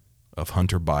corruption of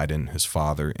Hunter Biden, his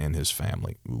father, and his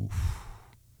family. Oof.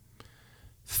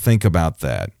 Think about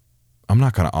that. I'm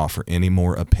not going to offer any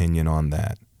more opinion on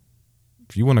that.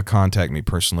 If you want to contact me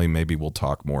personally, maybe we'll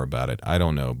talk more about it. I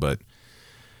don't know, but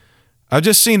I've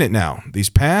just seen it now. These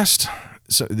past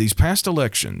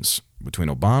elections between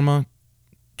Obama,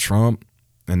 Trump,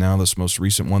 and now this most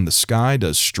recent one, the sky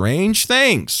does strange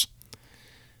things.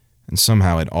 And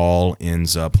somehow it all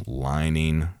ends up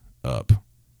lining up.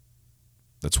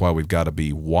 That's why we've got to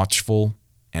be watchful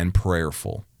and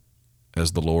prayerful,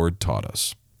 as the Lord taught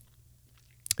us.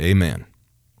 Amen.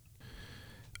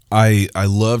 I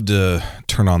love to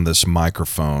turn on this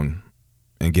microphone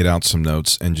and get out some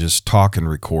notes and just talk and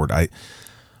record. I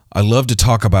love to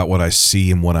talk about what I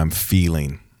see and what I'm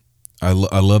feeling. I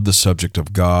love the subject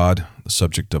of God, the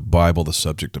subject of Bible, the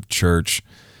subject of church,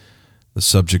 the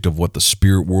subject of what the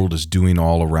spirit world is doing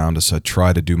all around us. I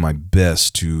try to do my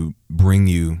best to bring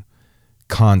you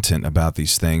content about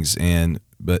these things, and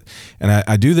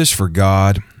I do this for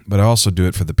God, but I also do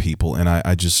it for the people, and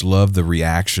I just love the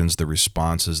reactions, the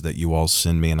responses that you all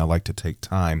send me, and I like to take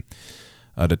time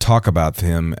to talk about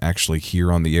them actually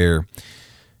here on the air.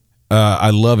 I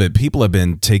love it. People have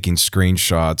been taking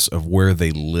screenshots of where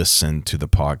they listen to the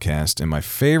podcast, and my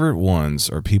favorite ones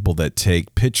are people that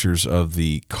take pictures of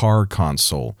the car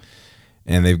console,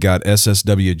 and they've got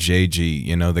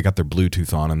SSWJG, they got their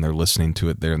Bluetooth on and they're listening to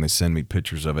it there, and they send me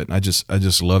pictures of it. And I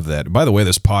just love that. By the way,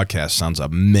 this podcast sounds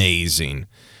amazing,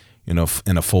 in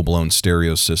a full-blown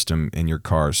stereo system in your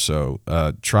car. So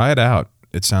try it out.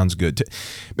 It sounds good.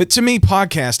 But to me,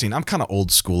 podcasting, I'm kind of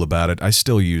old school about it. I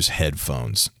still use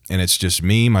headphones, and it's just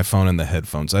me, my phone, and the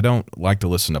headphones. I don't like to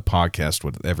listen to podcasts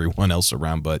with everyone else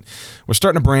around, but we're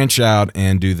starting to branch out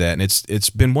and do that. And it's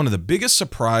been one of the biggest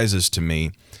surprises to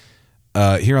me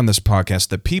here on this podcast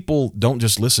that people don't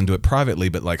just listen to it privately,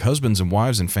 but like husbands and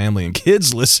wives and family and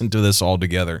kids listen to this all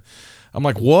together. I'm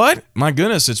like, what? My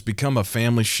goodness, it's become a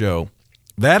family show.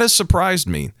 That has surprised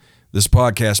me. This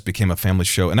podcast became a family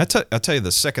show. And I'll tell you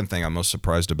the second thing I'm most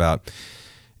surprised about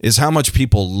is how much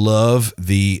people love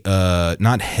the,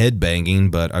 not head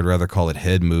banging, but I'd rather call it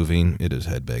head moving. It is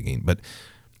head banging, but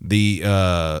the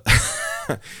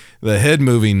the head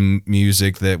moving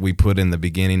music that we put in the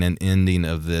beginning and ending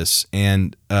of this.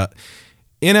 And,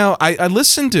 I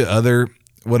listen to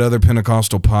what other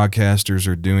Pentecostal podcasters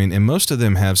are doing, and most of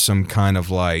them have some kind of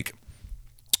like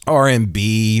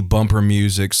R&B bumper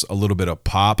music, a little bit of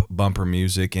pop bumper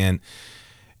music, and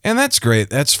that's great.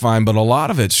 That's fine, but a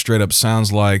lot of it straight up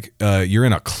sounds like you're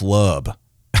in a club.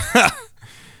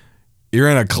 You're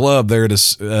in a club there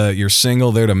you're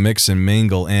single there to mix and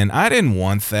mingle, and I didn't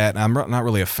want that. I'm not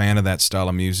really a fan of that style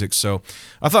of music, so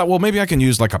I thought, well, maybe I can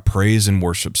use like a praise and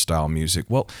worship style music.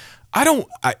 Well,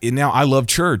 I love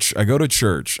church. I go to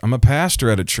church. I'm a pastor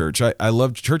at a church. I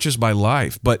love church is my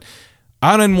life, but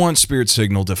I didn't want Spirit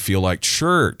Signal to feel like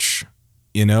church.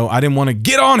 I didn't want to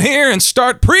get on here and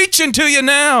start preaching to you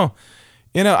now.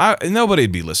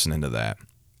 Nobody'd be listening to that.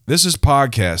 This is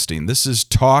podcasting. This is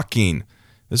talking.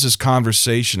 This is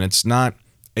conversation. It's not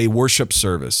a worship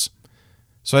service.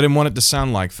 So I didn't want it to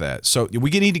sound like that. So we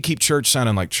need to keep church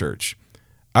sounding like church.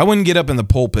 I wouldn't get up in the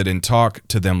pulpit and talk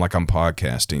to them like I'm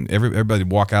podcasting. Everybody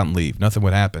would walk out and leave. Nothing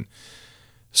would happen.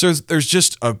 So there's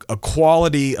just a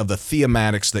quality of the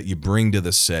thematics that you bring to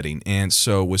the setting. And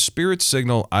so with Spirit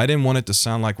Signal, I didn't want it to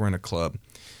sound like we're in a club.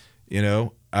 You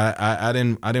know, I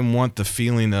didn't want the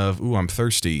feeling of, ooh, I'm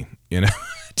thirsty, you know,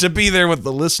 to be there with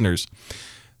the listeners.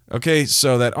 Okay,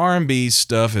 so that R&B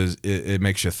stuff it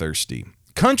makes you thirsty.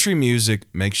 Country music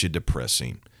makes you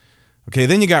depressing. Okay,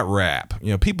 then you got rap.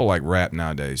 You know, people like rap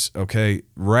nowadays. Okay,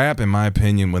 rap, in my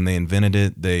opinion, when they invented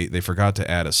it, they forgot to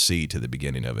add a C to the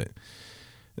beginning of it.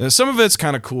 Some of it's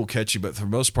kind of cool, catchy, but for the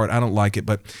most part, I don't like it.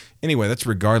 But anyway, that's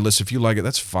regardless. If you like it,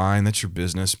 that's fine. That's your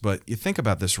business. But you think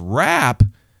about this. Rap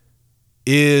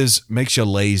makes you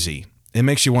lazy. It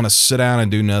makes you want to sit down and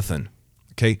do nothing.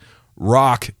 Okay?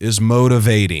 Rock is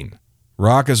motivating.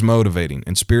 Rock is motivating.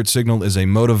 And Spirit Signal is a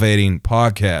motivating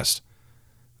podcast.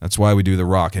 That's why we do the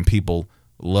rock. And people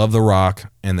love the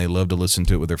rock, and they love to listen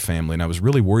to it with their family. And I was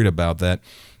really worried about that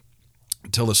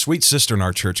until a sweet sister in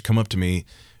our church come up to me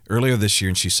earlier this year,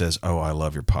 and she says, "Oh, I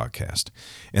love your podcast."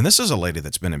 And this is a lady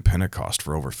that's been in Pentecost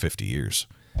for over 50 years.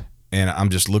 And I'm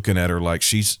just looking at her like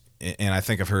and I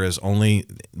think of her as only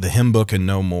the hymn book and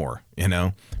no more, you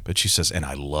know? But she says, "And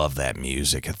I love that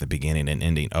music at the beginning and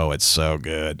ending. Oh, it's so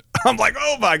good." I'm like,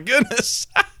 oh my goodness.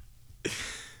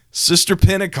 Sister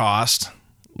Pentecost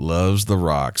loves the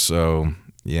rock. So,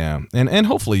 yeah. And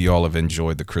hopefully you all have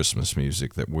enjoyed the Christmas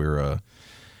music that we're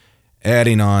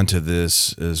adding on to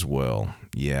this as well.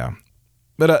 Yeah.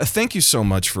 But thank you so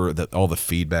much for all the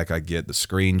feedback I get, the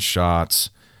screenshots,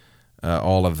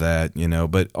 all of that, you know,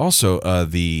 but also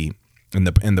the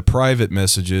private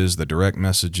messages, the direct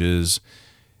messages,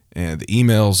 and the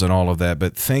emails and all of that.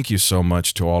 But thank you so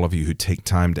much to all of you who take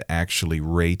time to actually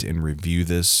rate and review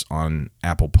this on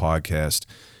Apple Podcast.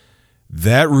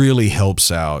 That really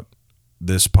helps out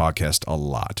this podcast a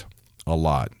lot.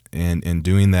 And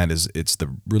doing that it's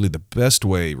really the best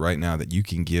way right now that you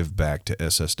can give back to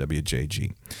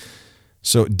SSWJG.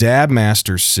 So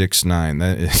Dabmaster69,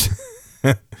 that is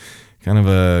kind of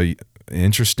a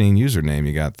interesting username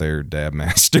you got there,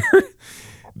 Dabmaster.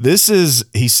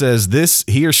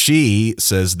 He or she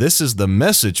says, "This is the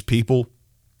message, people.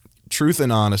 Truth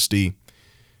and honesty,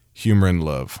 humor and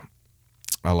love."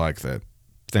 I like that.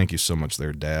 Thank you so much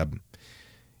there, Dab.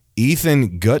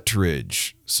 Ethan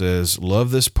Guttridge says,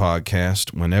 "Love this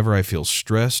podcast. Whenever I feel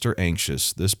stressed or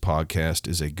anxious, this podcast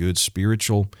is a good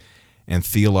spiritual and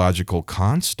theological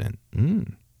constant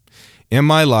in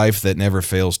my life that never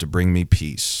fails to bring me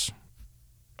peace."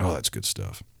 Oh, that's good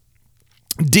stuff.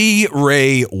 D.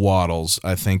 Ray Waddles,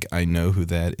 I think I know who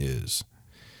that is.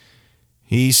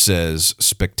 He says,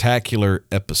 "Spectacular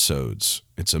episodes.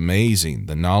 It's amazing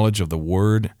the knowledge of the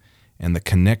word and the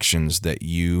connections that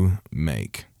you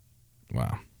make."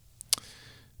 Wow.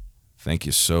 Thank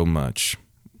you so much.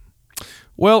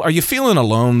 Well, are you feeling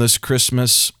alone this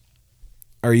Christmas?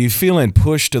 Are you feeling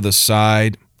pushed to the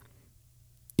side?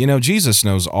 You know, Jesus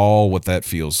knows all what that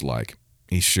feels like.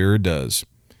 He sure does.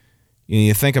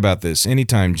 You think about this.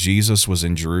 Anytime Jesus was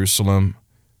in Jerusalem,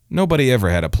 nobody ever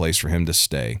had a place for him to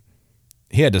stay.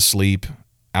 He had to sleep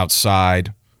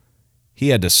outside. He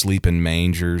had to sleep in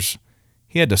mangers.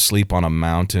 He had to sleep on a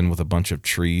mountain with a bunch of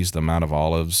trees, the Mount of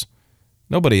Olives.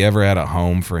 Nobody ever had a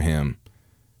home for him.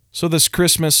 So this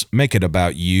Christmas, make it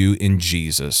about you and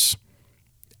Jesus.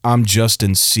 I'm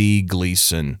Justin C.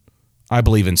 Gleason. I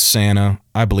believe in Santa.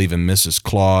 I believe in Mrs.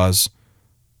 Claus.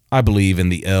 I believe in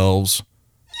the elves.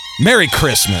 Merry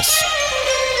Christmas.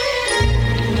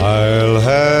 I'll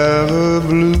have a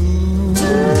blue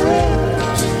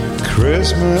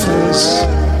Christmas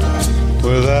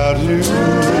without you.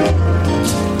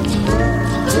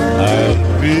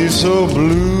 I'll be so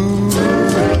blue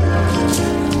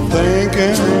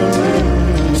thinking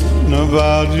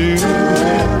about you.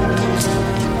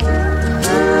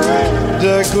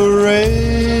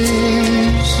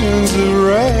 Decorations of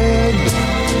red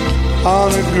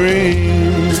on a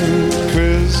green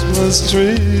Christmas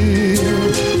tree.